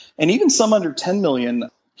earnings, and even some under 10 million,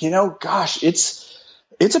 gosh,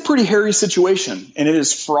 it's a pretty hairy situation, and it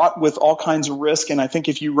is fraught with all kinds of risk. And I think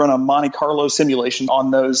if you run a Monte Carlo simulation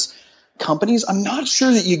on those companies, I'm not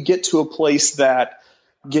sure that you get to a place that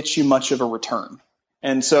gets you much of a return.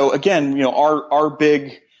 And so again, our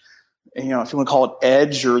big, if you want to call it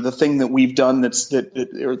edge, or the thing that we've done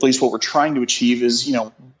or at least what we're trying to achieve is,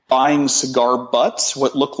 buying cigar butts,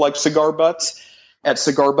 what look like cigar butts, at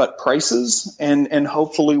cigar butt prices. And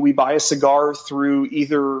hopefully we buy a cigar through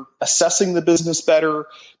either assessing the business better,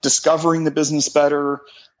 discovering the business better,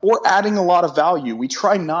 or adding a lot of value. We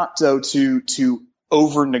try not, though, to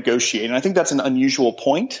over negotiate. And I think that's an unusual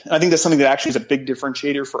point. And I think that's something that actually is a big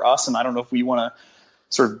differentiator for us. And I don't know if we want to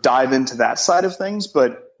sort of dive into that side of things,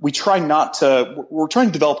 but we're trying to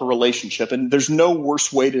develop a relationship. And there's no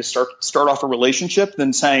worse way to start off a relationship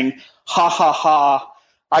than saying, ha, ha, ha,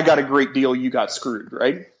 I got a great deal, you got screwed,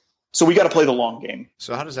 right? So we got to play the long game.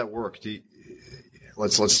 So how does that work?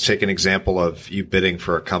 Let's take an example of you bidding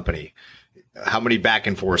for a company. How many back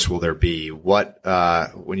and forths will there be? What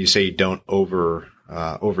when you say you don't overdo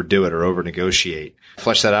it or over negotiate,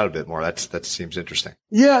 flesh that out a bit more. That seems interesting.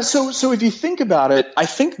 Yeah. So if you think about it, I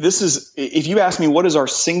think this is, if you ask me what is our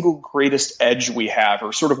single greatest edge we have,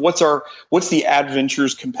 or sort of what's the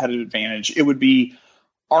Adventure's competitive advantage, it would be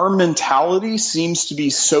our mentality seems to be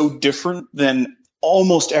so different than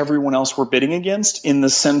almost everyone else we're bidding against, in the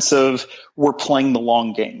sense of we're playing the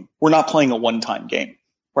long game. We're not playing a one-time game,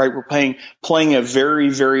 right? We're playing a very,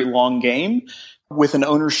 very long game with an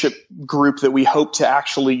ownership group that we hope to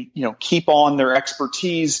actually, keep on their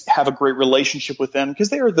expertise, have a great relationship with them, because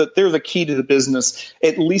they're the key to the business,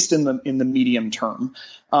 at least in the medium term.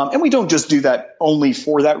 And we don't just do that only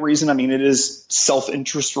for that reason. I mean, it is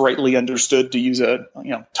self-interest, rightly understood, to use a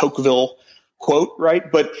Tocqueville quote,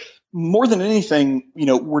 right? But more than anything,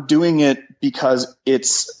 we're doing it because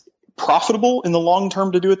it's profitable in the long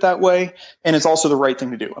term to do it that way, and it's also the right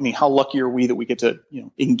thing to do. I mean, how lucky are we that we get to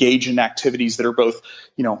engage in activities that are both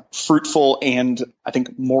fruitful and, I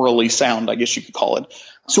think, morally sound, I guess you could call it.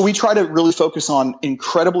 So we try to really focus on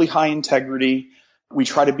incredibly high integrity. We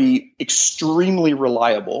try to be extremely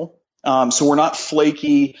reliable, so we're not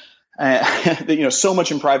flaky. So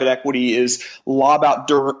much in private equity is lob out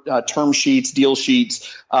term sheets, deal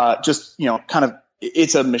sheets, kind of.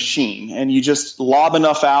 It's a machine, and you just lob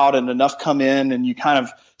enough out and enough come in, and you kind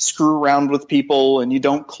of screw around with people, and you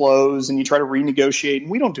don't close, and you try to renegotiate.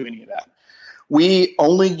 And we don't do any of that. We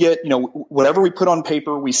only get, whatever we put on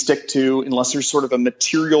paper, we stick to, unless there's sort of a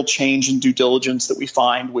material change in due diligence that we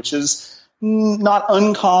find, which is not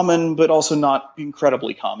uncommon, but also not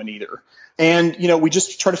incredibly common either. And, we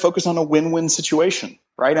just try to focus on a win-win situation,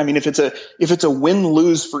 right? I mean, if it's a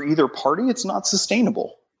win-lose for either party, it's not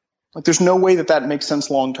sustainable. Like, there's no way that makes sense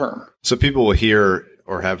long term. So people will hear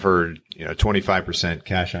or have heard, 25%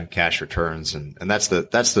 cash on cash returns, and that's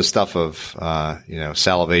the stuff of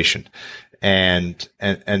salivation. And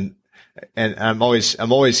I'm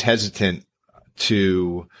always hesitant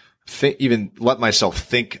to even let myself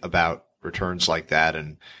think about returns like that.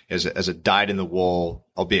 And as a dyed in the wool,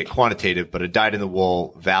 albeit quantitative, but a dyed in the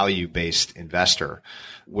wool value based investor,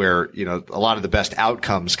 where, a lot of the best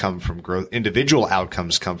outcomes come from growth, individual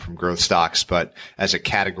outcomes come from growth stocks, but as a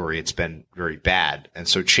category, it's been very bad. And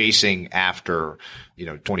so chasing after,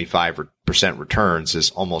 25% returns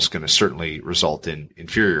is almost going to certainly result in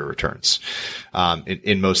inferior returns,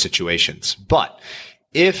 in most situations. But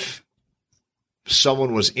if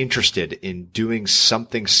someone was interested in doing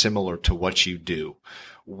something similar to what you do,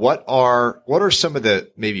 what are some of the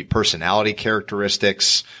maybe personality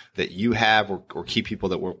characteristics that you have or key people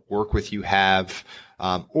that work with you have,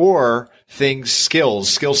 or skill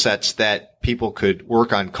sets that people could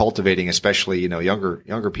work on cultivating, especially,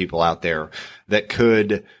 younger people out there, that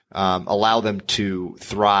could allow them to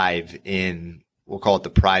thrive in, we'll call it the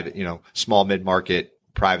private, small mid-market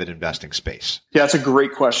private investing space? Yeah, that's a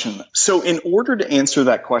great question. So in order to answer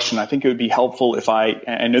that question, I think it would be helpful if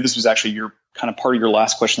I know this was actually your kind of part of your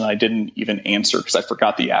last question that I didn't even answer because I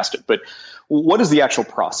forgot that you asked it, but what is the actual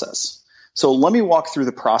process? So let me walk through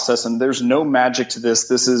the process, and there's no magic to this.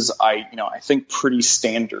 This is, I think, pretty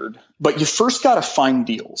standard, but you first got to find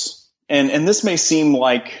deals. And this may seem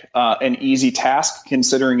like an easy task,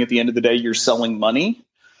 considering at the end of the day, you're selling money,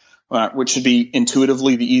 which should be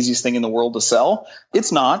intuitively the easiest thing in the world to sell.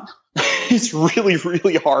 It's not. It's really,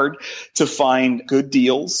 really hard to find good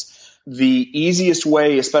deals. The easiest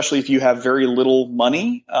way, especially if you have very little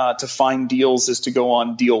money, to find deals is to go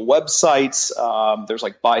on deal websites. There's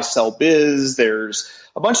like Buy, Sell, Biz. There's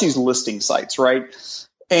a bunch of these listing sites, right?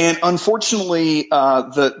 And unfortunately,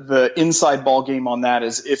 the inside ball game on that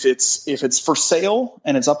is if it's for sale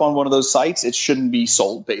and it's up on one of those sites, it shouldn't be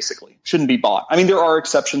sold. Basically, shouldn't be bought. I mean, there are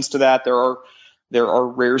exceptions to that. There are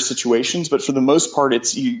rare situations, but for the most part,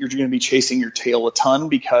 you're going to be chasing your tail a ton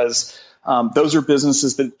because those are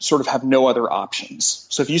businesses that sort of have no other options.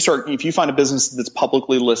 So if you find a business that's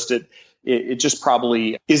publicly listed, it just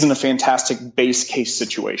probably isn't a fantastic base case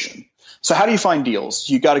situation. So how do you find deals?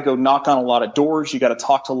 You got to go knock on a lot of doors. You got to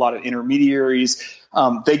talk to a lot of intermediaries.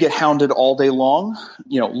 They get hounded all day long,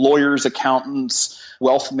 lawyers, accountants,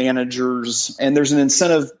 wealth managers, and there's an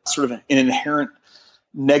incentive, sort of an inherent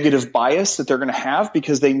negative bias that they're going to have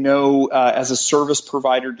because they know as a service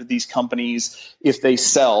provider to these companies, if they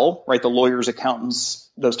sell, right, the lawyers,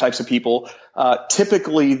 accountants, those types of people,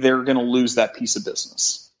 typically they're going to lose that piece of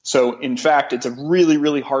business. So in fact, it's a really,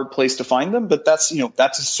 really hard place to find them, but that's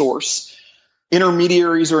a source.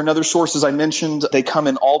 Intermediaries are another source, as I mentioned. They come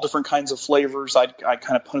in all different kinds of flavors. I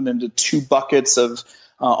kind of put them into two buckets of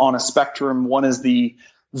on a spectrum. One is the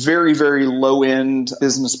very, very low-end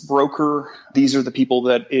business broker. These are the people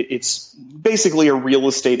that it's basically a real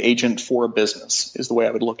estate agent for a business is the way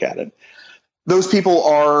I would look at it. Those people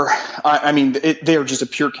are, they are just a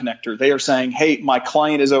pure connector. They are saying, hey, my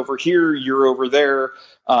client is over here, you're over there.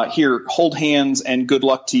 Here, hold hands and good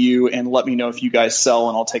luck to you, and let me know if you guys sell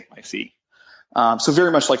and I'll take my fee. So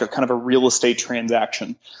very much like a kind of a real estate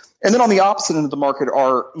transaction. And then on the opposite end of the market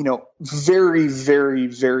are, very, very,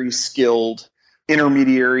 very skilled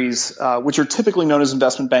intermediaries, which are typically known as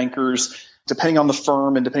investment bankers. Depending on the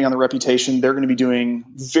firm and depending on the reputation, they're going to be doing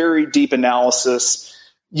very deep analysis.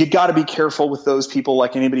 You got to be careful with those people,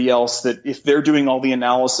 like anybody else, that if they're doing all the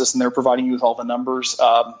analysis and they're providing you with all the numbers,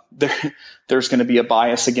 there's going to be a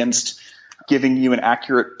bias against giving you an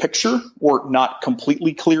accurate picture or not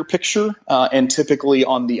completely clear picture. And typically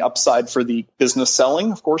on the upside for the business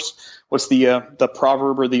selling, of course, what's the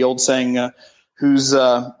proverb or the old saying, whose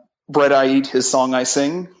bread I eat, his song I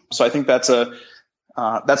sing. So I think that's kind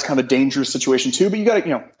of a dangerous situation too. But you got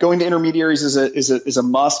to, going to intermediaries is a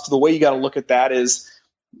must. The way you got to look at that is,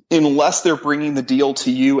 unless they're bringing the deal to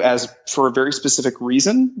you as for a very specific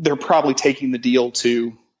reason, they're probably taking the deal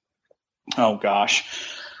to,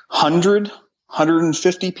 100,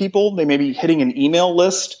 150 people. They may be hitting an email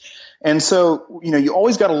list. And so, you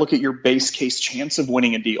always got to look at your base case chance of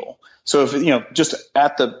winning a deal. So if, just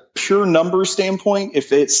at the pure number standpoint,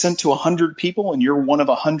 if it's sent to 100 people and you're one of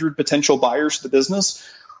 100 potential buyers to the business,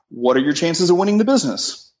 what are your chances of winning the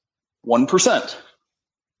business? 1%,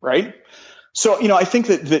 right? So, I think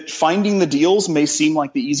that finding the deals may seem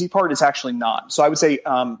like the easy part. It's actually not. So I would say,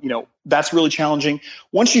 that's really challenging.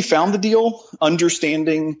 Once you found the deal,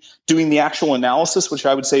 understanding, doing the actual analysis, which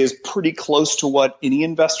I would say is pretty close to what any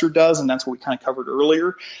investor does, and that's what we kind of covered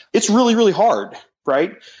earlier, it's really, really hard,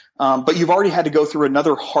 right? But you've already had to go through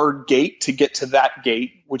another hard gate to get to that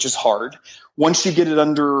gate, which is hard. Once you get it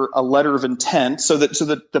under a letter of intent, so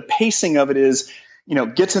that the pacing of it is,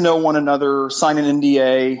 get to know one another, sign an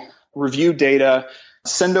NDA, review data,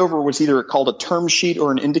 send over what's either called a term sheet or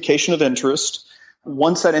an indication of interest.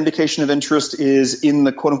 Once that indication of interest is in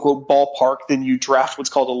the quote unquote ballpark, then you draft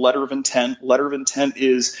what's called a letter of intent. Letter of intent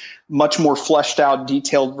is much more fleshed out,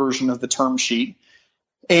 detailed version of the term sheet,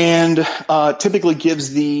 and typically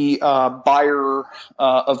gives the buyer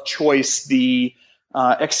of choice the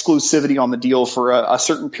exclusivity on the deal for a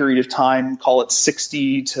certain period of time, call it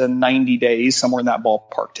 60 to 90 days, somewhere in that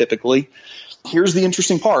ballpark typically. Here's the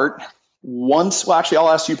interesting part. Actually,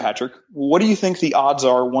 I'll ask you, Patrick, what do you think the odds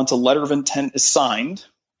are once a letter of intent is signed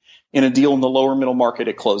in a deal in the lower middle market,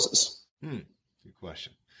 it closes? Good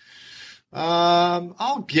question.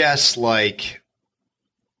 I'll guess like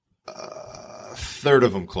a third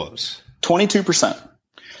of them close. 22%.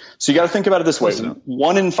 So you got to think about it this way.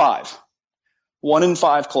 1 in 5. 1 in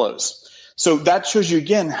 5 close. So that shows you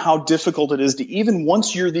again how difficult it is to, even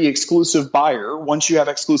once you're the exclusive buyer, once you have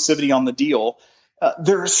exclusivity on the deal,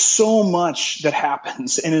 there's so much that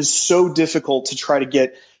happens and is so difficult to try to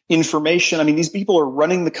get information. I mean, these people are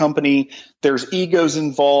running the company. There's egos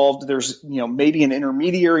involved. There's, maybe an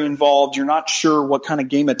intermediary involved. You're not sure what kind of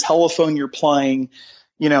game of telephone you're playing.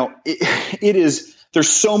 There's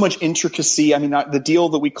so much intricacy. I mean, the deal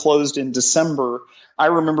that we closed in December, I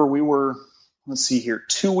remember we were,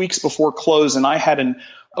 2 weeks before close, and I had an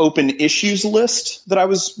open issues list that I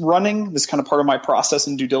was running. This kind of part of my process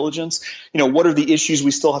in due diligence. What are the issues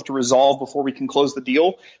we still have to resolve before we can close the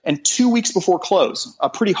deal? And 2 weeks before close, a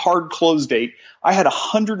pretty hard close date, I had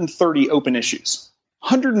 130 open issues,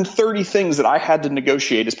 130 things that I had to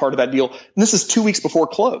negotiate as part of that deal. And this is 2 weeks before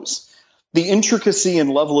close. The intricacy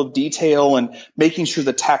and level of detail and making sure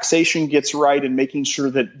the taxation gets right and making sure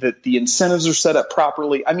that the incentives are set up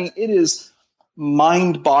properly. I mean, it is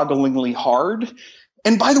mind-bogglingly hard.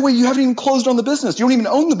 And by the way, you haven't even closed on the business. You don't even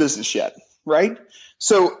own the business yet, right?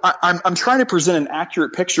 So I'm trying to present an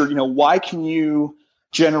accurate picture. Why can you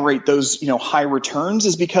generate those, high returns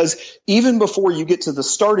is because even before you get to the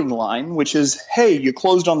starting line, which is, hey, you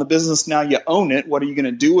closed on the business, now you own it. What are you going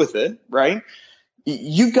to do with it, right?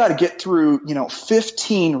 You've got to get through,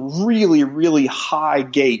 15 really, really high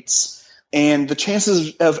gates. And the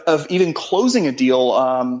chances of even closing a deal,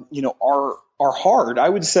 are hard. I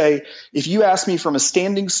would say if you ask me from a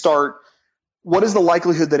standing start, what is the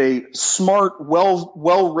likelihood that a smart,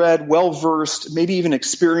 well-read, well-versed, maybe even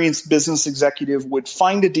experienced business executive would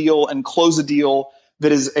find a deal and close a deal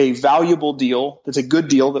that is a valuable deal, that's a good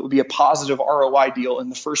deal, that would be a positive ROI deal in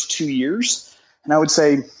the first 2 years? And I would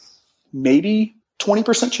say maybe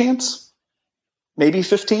 20% chance, maybe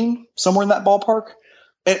 15, somewhere in that ballpark.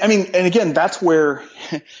 And again, that's where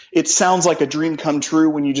it sounds like a dream come true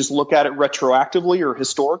when you just look at it retroactively or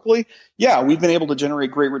historically. Yeah, we've been able to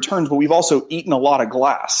generate great returns, but we've also eaten a lot of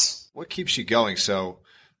glass. What keeps you going? So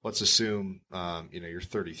let's assume, you're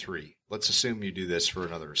 33. Let's assume you do this for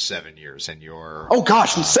another 7 years and you're... Oh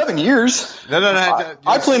gosh, in 7 years? No.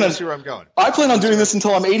 I plan on, see where I'm going. I plan on doing this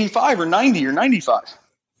until I'm 85 or 90 or 95.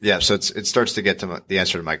 Yeah, so it starts to get to the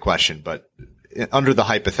answer to my question, but under the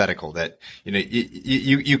hypothetical that,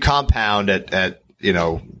 you compound at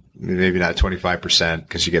maybe not 25%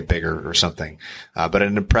 because you get bigger or something, but at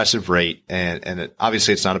an impressive rate. And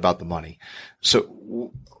obviously it's not about the money. So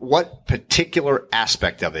what particular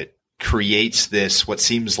aspect of it creates this, what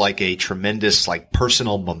seems like a tremendous, like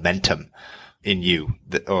personal momentum in you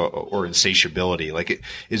or insatiability? Like,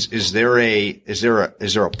 is there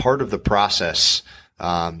a part of the process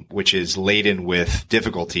which is laden with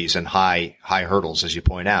difficulties and high hurdles, as you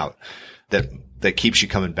point out, that keeps you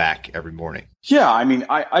coming back every morning? Yeah, I mean,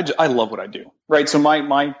 I love what I do, right? So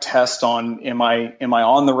my test on am I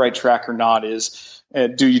on the right track or not is,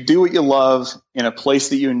 do you do what you love in a place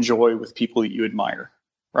that you enjoy with people that you admire,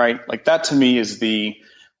 right? Like that to me is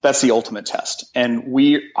that's the ultimate test. And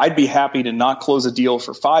I'd be happy to not close a deal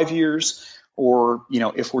for 5 years. Or,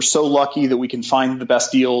 if we're so lucky that we can find the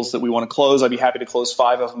best deals that we want to close, I'd be happy to close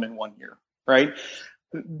 5 of them in 1 year, right?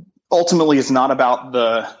 Ultimately, it's not about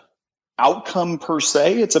the outcome per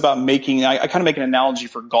se. It's about I kind of make an analogy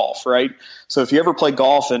for golf, right? So if you ever play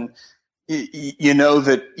golf and you know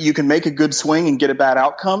that you can make a good swing and get a bad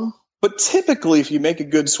outcome, but typically if you make a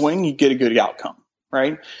good swing, you get a good outcome,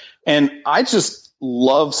 right? And I just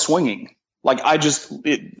love swinging. Like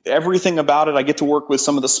everything about it, I get to work with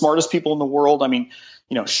some of the smartest people in the world. I mean,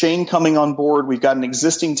 Shane coming on board, we've got an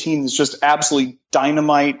existing team that's just absolutely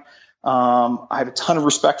dynamite. I have a ton of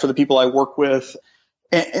respect for the people I work with,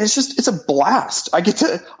 and it's a blast. I get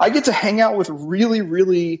to hang out with really,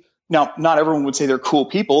 really, now not everyone would say they're cool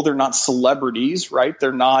people. They're not celebrities, right?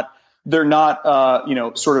 They're not They're not,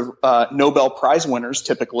 Nobel Prize winners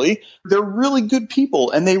typically. They're really good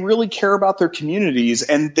people, and they really care about their communities,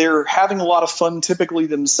 and they're having a lot of fun typically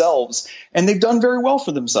themselves, and they've done very well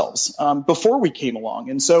for themselves before we came along.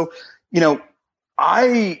 And so,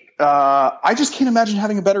 I just can't imagine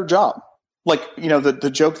having a better job. Like, the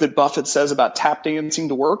joke that Buffett says about tap dancing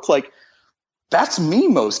to work, like, that's me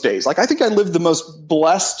most days. Like, I think I live the most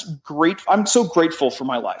blessed, I'm so grateful for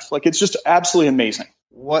my life. Like, it's just absolutely amazing.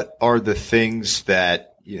 What are the things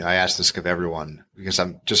that, I ask this of everyone because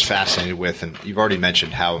I'm just fascinated with, and you've already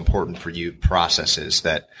mentioned how important for you process is,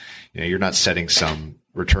 that, you're not setting some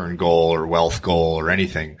return goal or wealth goal or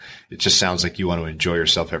anything. It just sounds like you want to enjoy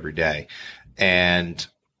yourself every day. And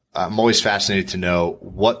I'm always fascinated to know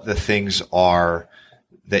what the things are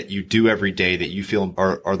that you do every day that you feel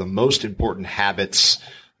are the most important habits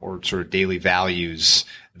or sort of daily values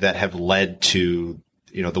that have led to,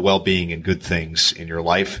 the well-being and good things in your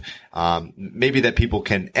life. Maybe that people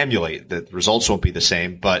can emulate. The results won't be the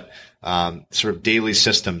same, but sort of daily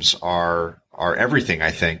systems are everything,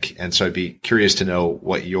 I think. And so I'd be curious to know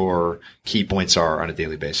what your key points are on a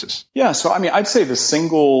daily basis. Yeah. So, I'd say the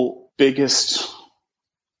single biggest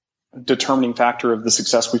determining factor of the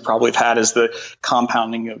success we probably have had is the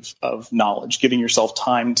compounding of knowledge, giving yourself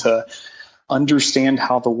time to understand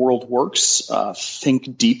how the world works,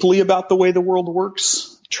 think deeply about the way the world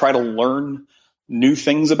works, try to learn new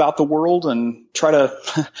things about the world, and try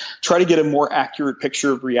to get a more accurate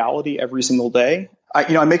picture of reality every single day.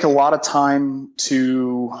 I make a lot of time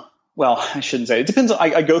I shouldn't say it depends.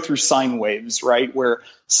 I go through sine waves, right? Where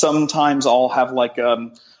sometimes I'll have like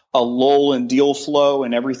a lull in deal flow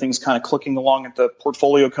and everything's kind of clicking along at the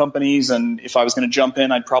portfolio companies. And if I was going to jump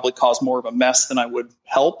in, I'd probably cause more of a mess than I would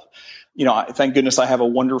help. Thank goodness I have a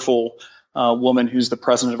wonderful woman who's the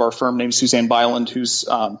president of our firm named Suzanne Byland, who's,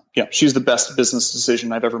 she's the best business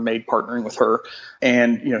decision I've ever made partnering with her.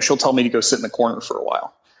 And, she'll tell me to go sit in the corner for a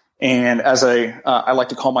while. And as I like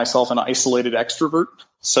to call myself an isolated extrovert.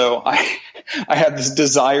 So I have this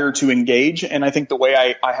desire to engage. And I think the way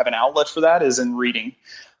I have an outlet for that is in reading.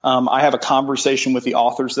 I have a conversation with the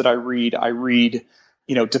authors that I read. I read,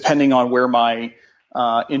 depending on where my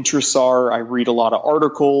interests are, I read a lot of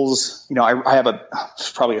articles. I have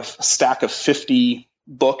probably a stack of 50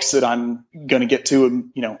 books that I'm going to get to,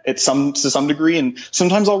 to some degree. And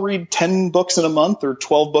sometimes I'll read 10 books in a month or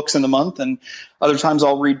 12 books in a month. And other times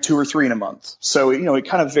I'll read 2 or 3 in a month. So, it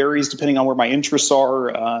kind of varies depending on where my interests are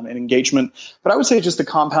and engagement. But I would say just the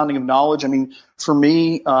compounding of knowledge. For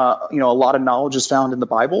me, a lot of knowledge is found in the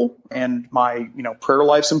Bible, and my, prayer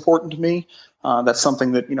life's important to me. That's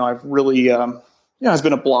something that, I've really, has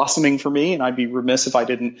been a blossoming for me, and I'd be remiss if I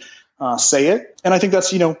didn't say it. And I think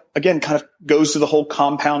that's, again, kind of goes to the whole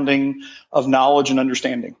compounding of knowledge and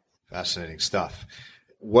understanding. Fascinating stuff.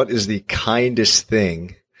 What is the kindest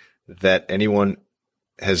thing that anyone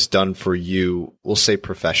has done for you, we'll say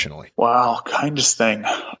professionally? Wow, kindest thing.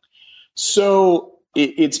 So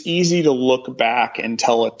it's easy to look back and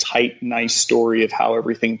tell a tight, nice story of how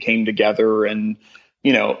everything came together. And,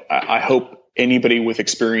 I hope anybody with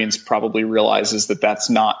experience probably realizes that that's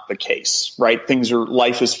not the case, right?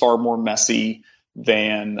 Life is far more messy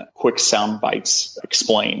than quick sound bites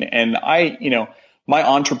explain. And my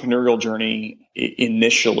entrepreneurial journey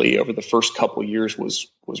initially over the first couple of years was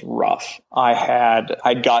rough.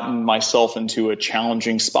 I'd gotten myself into a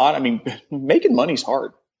challenging spot. Making money's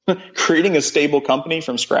hard. Creating a stable company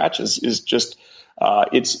from scratch is just,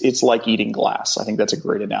 it's like eating glass. I think that's a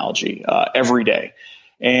great analogy, every day.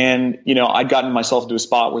 And, I'd gotten myself into a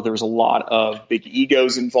spot where there was a lot of big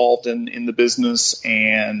egos involved in the business,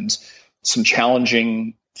 and some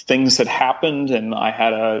challenging things had happened. And I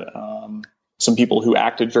had some people who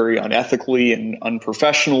acted very unethically and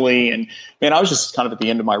unprofessionally. And I was just kind of at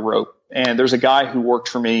the end of my rope. And there's a guy who worked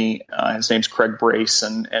for me. His name's Craig Brace.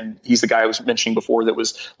 And he's the guy I was mentioning before that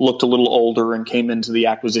looked a little older and came into the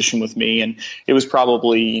acquisition with me. And it was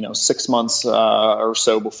probably, 6 months or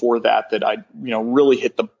so before that I, really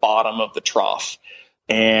hit the bottom of the trough.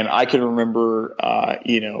 And I can remember,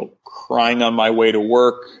 crying on my way to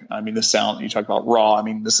work. You talk about raw.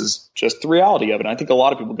 This is just the reality of it. I think a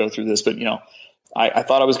lot of people go through this, but, I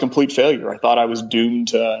thought I was a complete failure. I thought I was doomed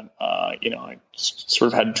to, I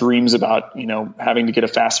sort of had dreams about, having to get a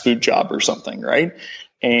fast food job or something. Right.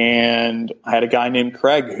 And I had a guy named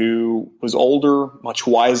Craig who was older, much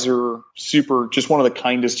wiser, just one of the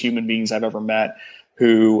kindest human beings I've ever met,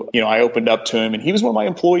 who, I opened up to him, and he was one of my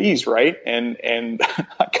employees. Right. And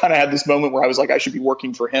I kind of had this moment where I was like, I should be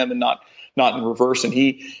working for him and not in reverse. And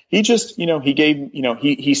he just, he gave,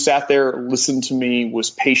 he sat there, listened to me, was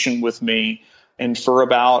patient with me. And for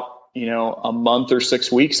about a month or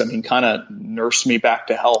 6 weeks, I mean, kind of nursed me back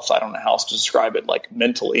to health. I don't know how else to describe it, like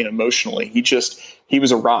mentally and emotionally. He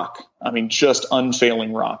was a rock. I mean, just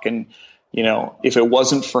unfailing rock. And, if it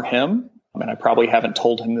wasn't for him, I mean, I probably haven't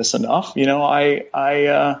told him this enough,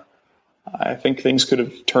 I think things could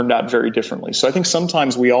have turned out very differently. So I think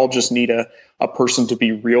sometimes we all just need a person to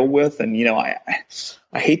be real with. And,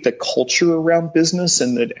 I hate the culture around business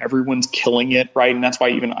and that everyone's killing it, right? And that's why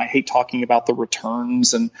I hate talking about the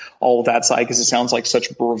returns and all of that side, because it sounds like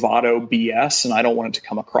such bravado BS, and I don't want it to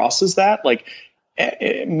come across as that. Like,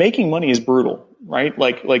 making money is brutal, right?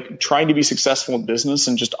 Like trying to be successful in business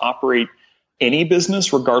and just operate any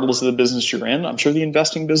business, regardless of the business you're in. I'm sure the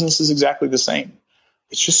investing business is exactly the same.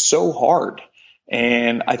 It's just so hard.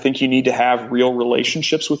 And I think you need to have real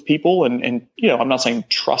relationships with people. And I'm not saying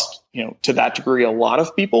trust, to that degree, a lot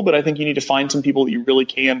of people, but I think you need to find some people that you really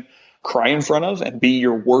can cry in front of and be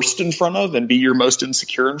your worst in front of and be your most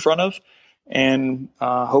insecure in front of, and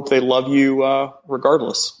hope they love you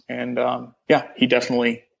regardless. And he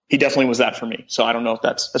definitely was that for me. So I don't know if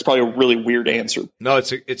that's probably a really weird answer. No,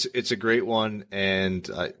 it's a great one. And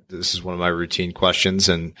this is one of my routine questions.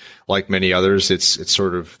 And like many others, it's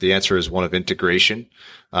sort of, the answer is one of integration,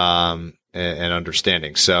 and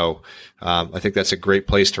understanding. So, I think that's a great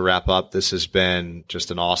place to wrap up. This has been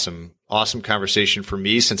just an awesome conversation for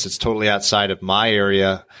me, since it's totally outside of my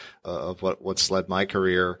area of what's led my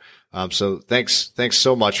career. So thanks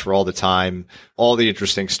so much for all the time, all the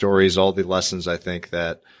interesting stories, all the lessons, I think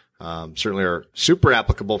that certainly are super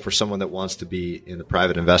applicable for someone that wants to be in the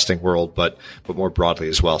private investing world, but more broadly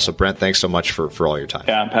as well. So Brent, thanks so much for all your time.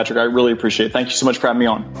 Yeah, Patrick, I really appreciate it. Thank you so much for having me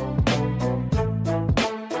on.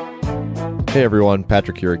 Hey everyone,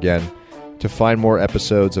 Patrick here again. To find more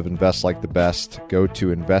episodes of Invest Like the Best, go to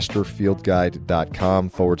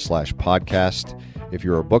investorfieldguide.com/podcast. If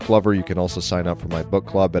you're a book lover, you can also sign up for my book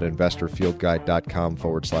club at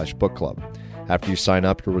investorfieldguide.com/book club. After you sign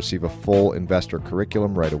up, you'll receive a full investor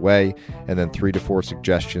curriculum right away, and then 3 to 4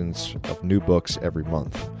 suggestions of new books every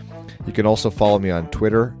month. You can also follow me on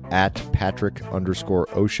Twitter at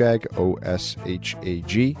Patrick_Oshag,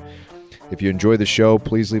 OSHAG. If you enjoy the show,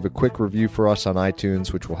 please leave a quick review for us on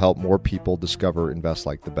iTunes, which will help more people discover Invest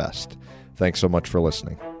Like the Best. Thanks so much for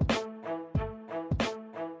listening.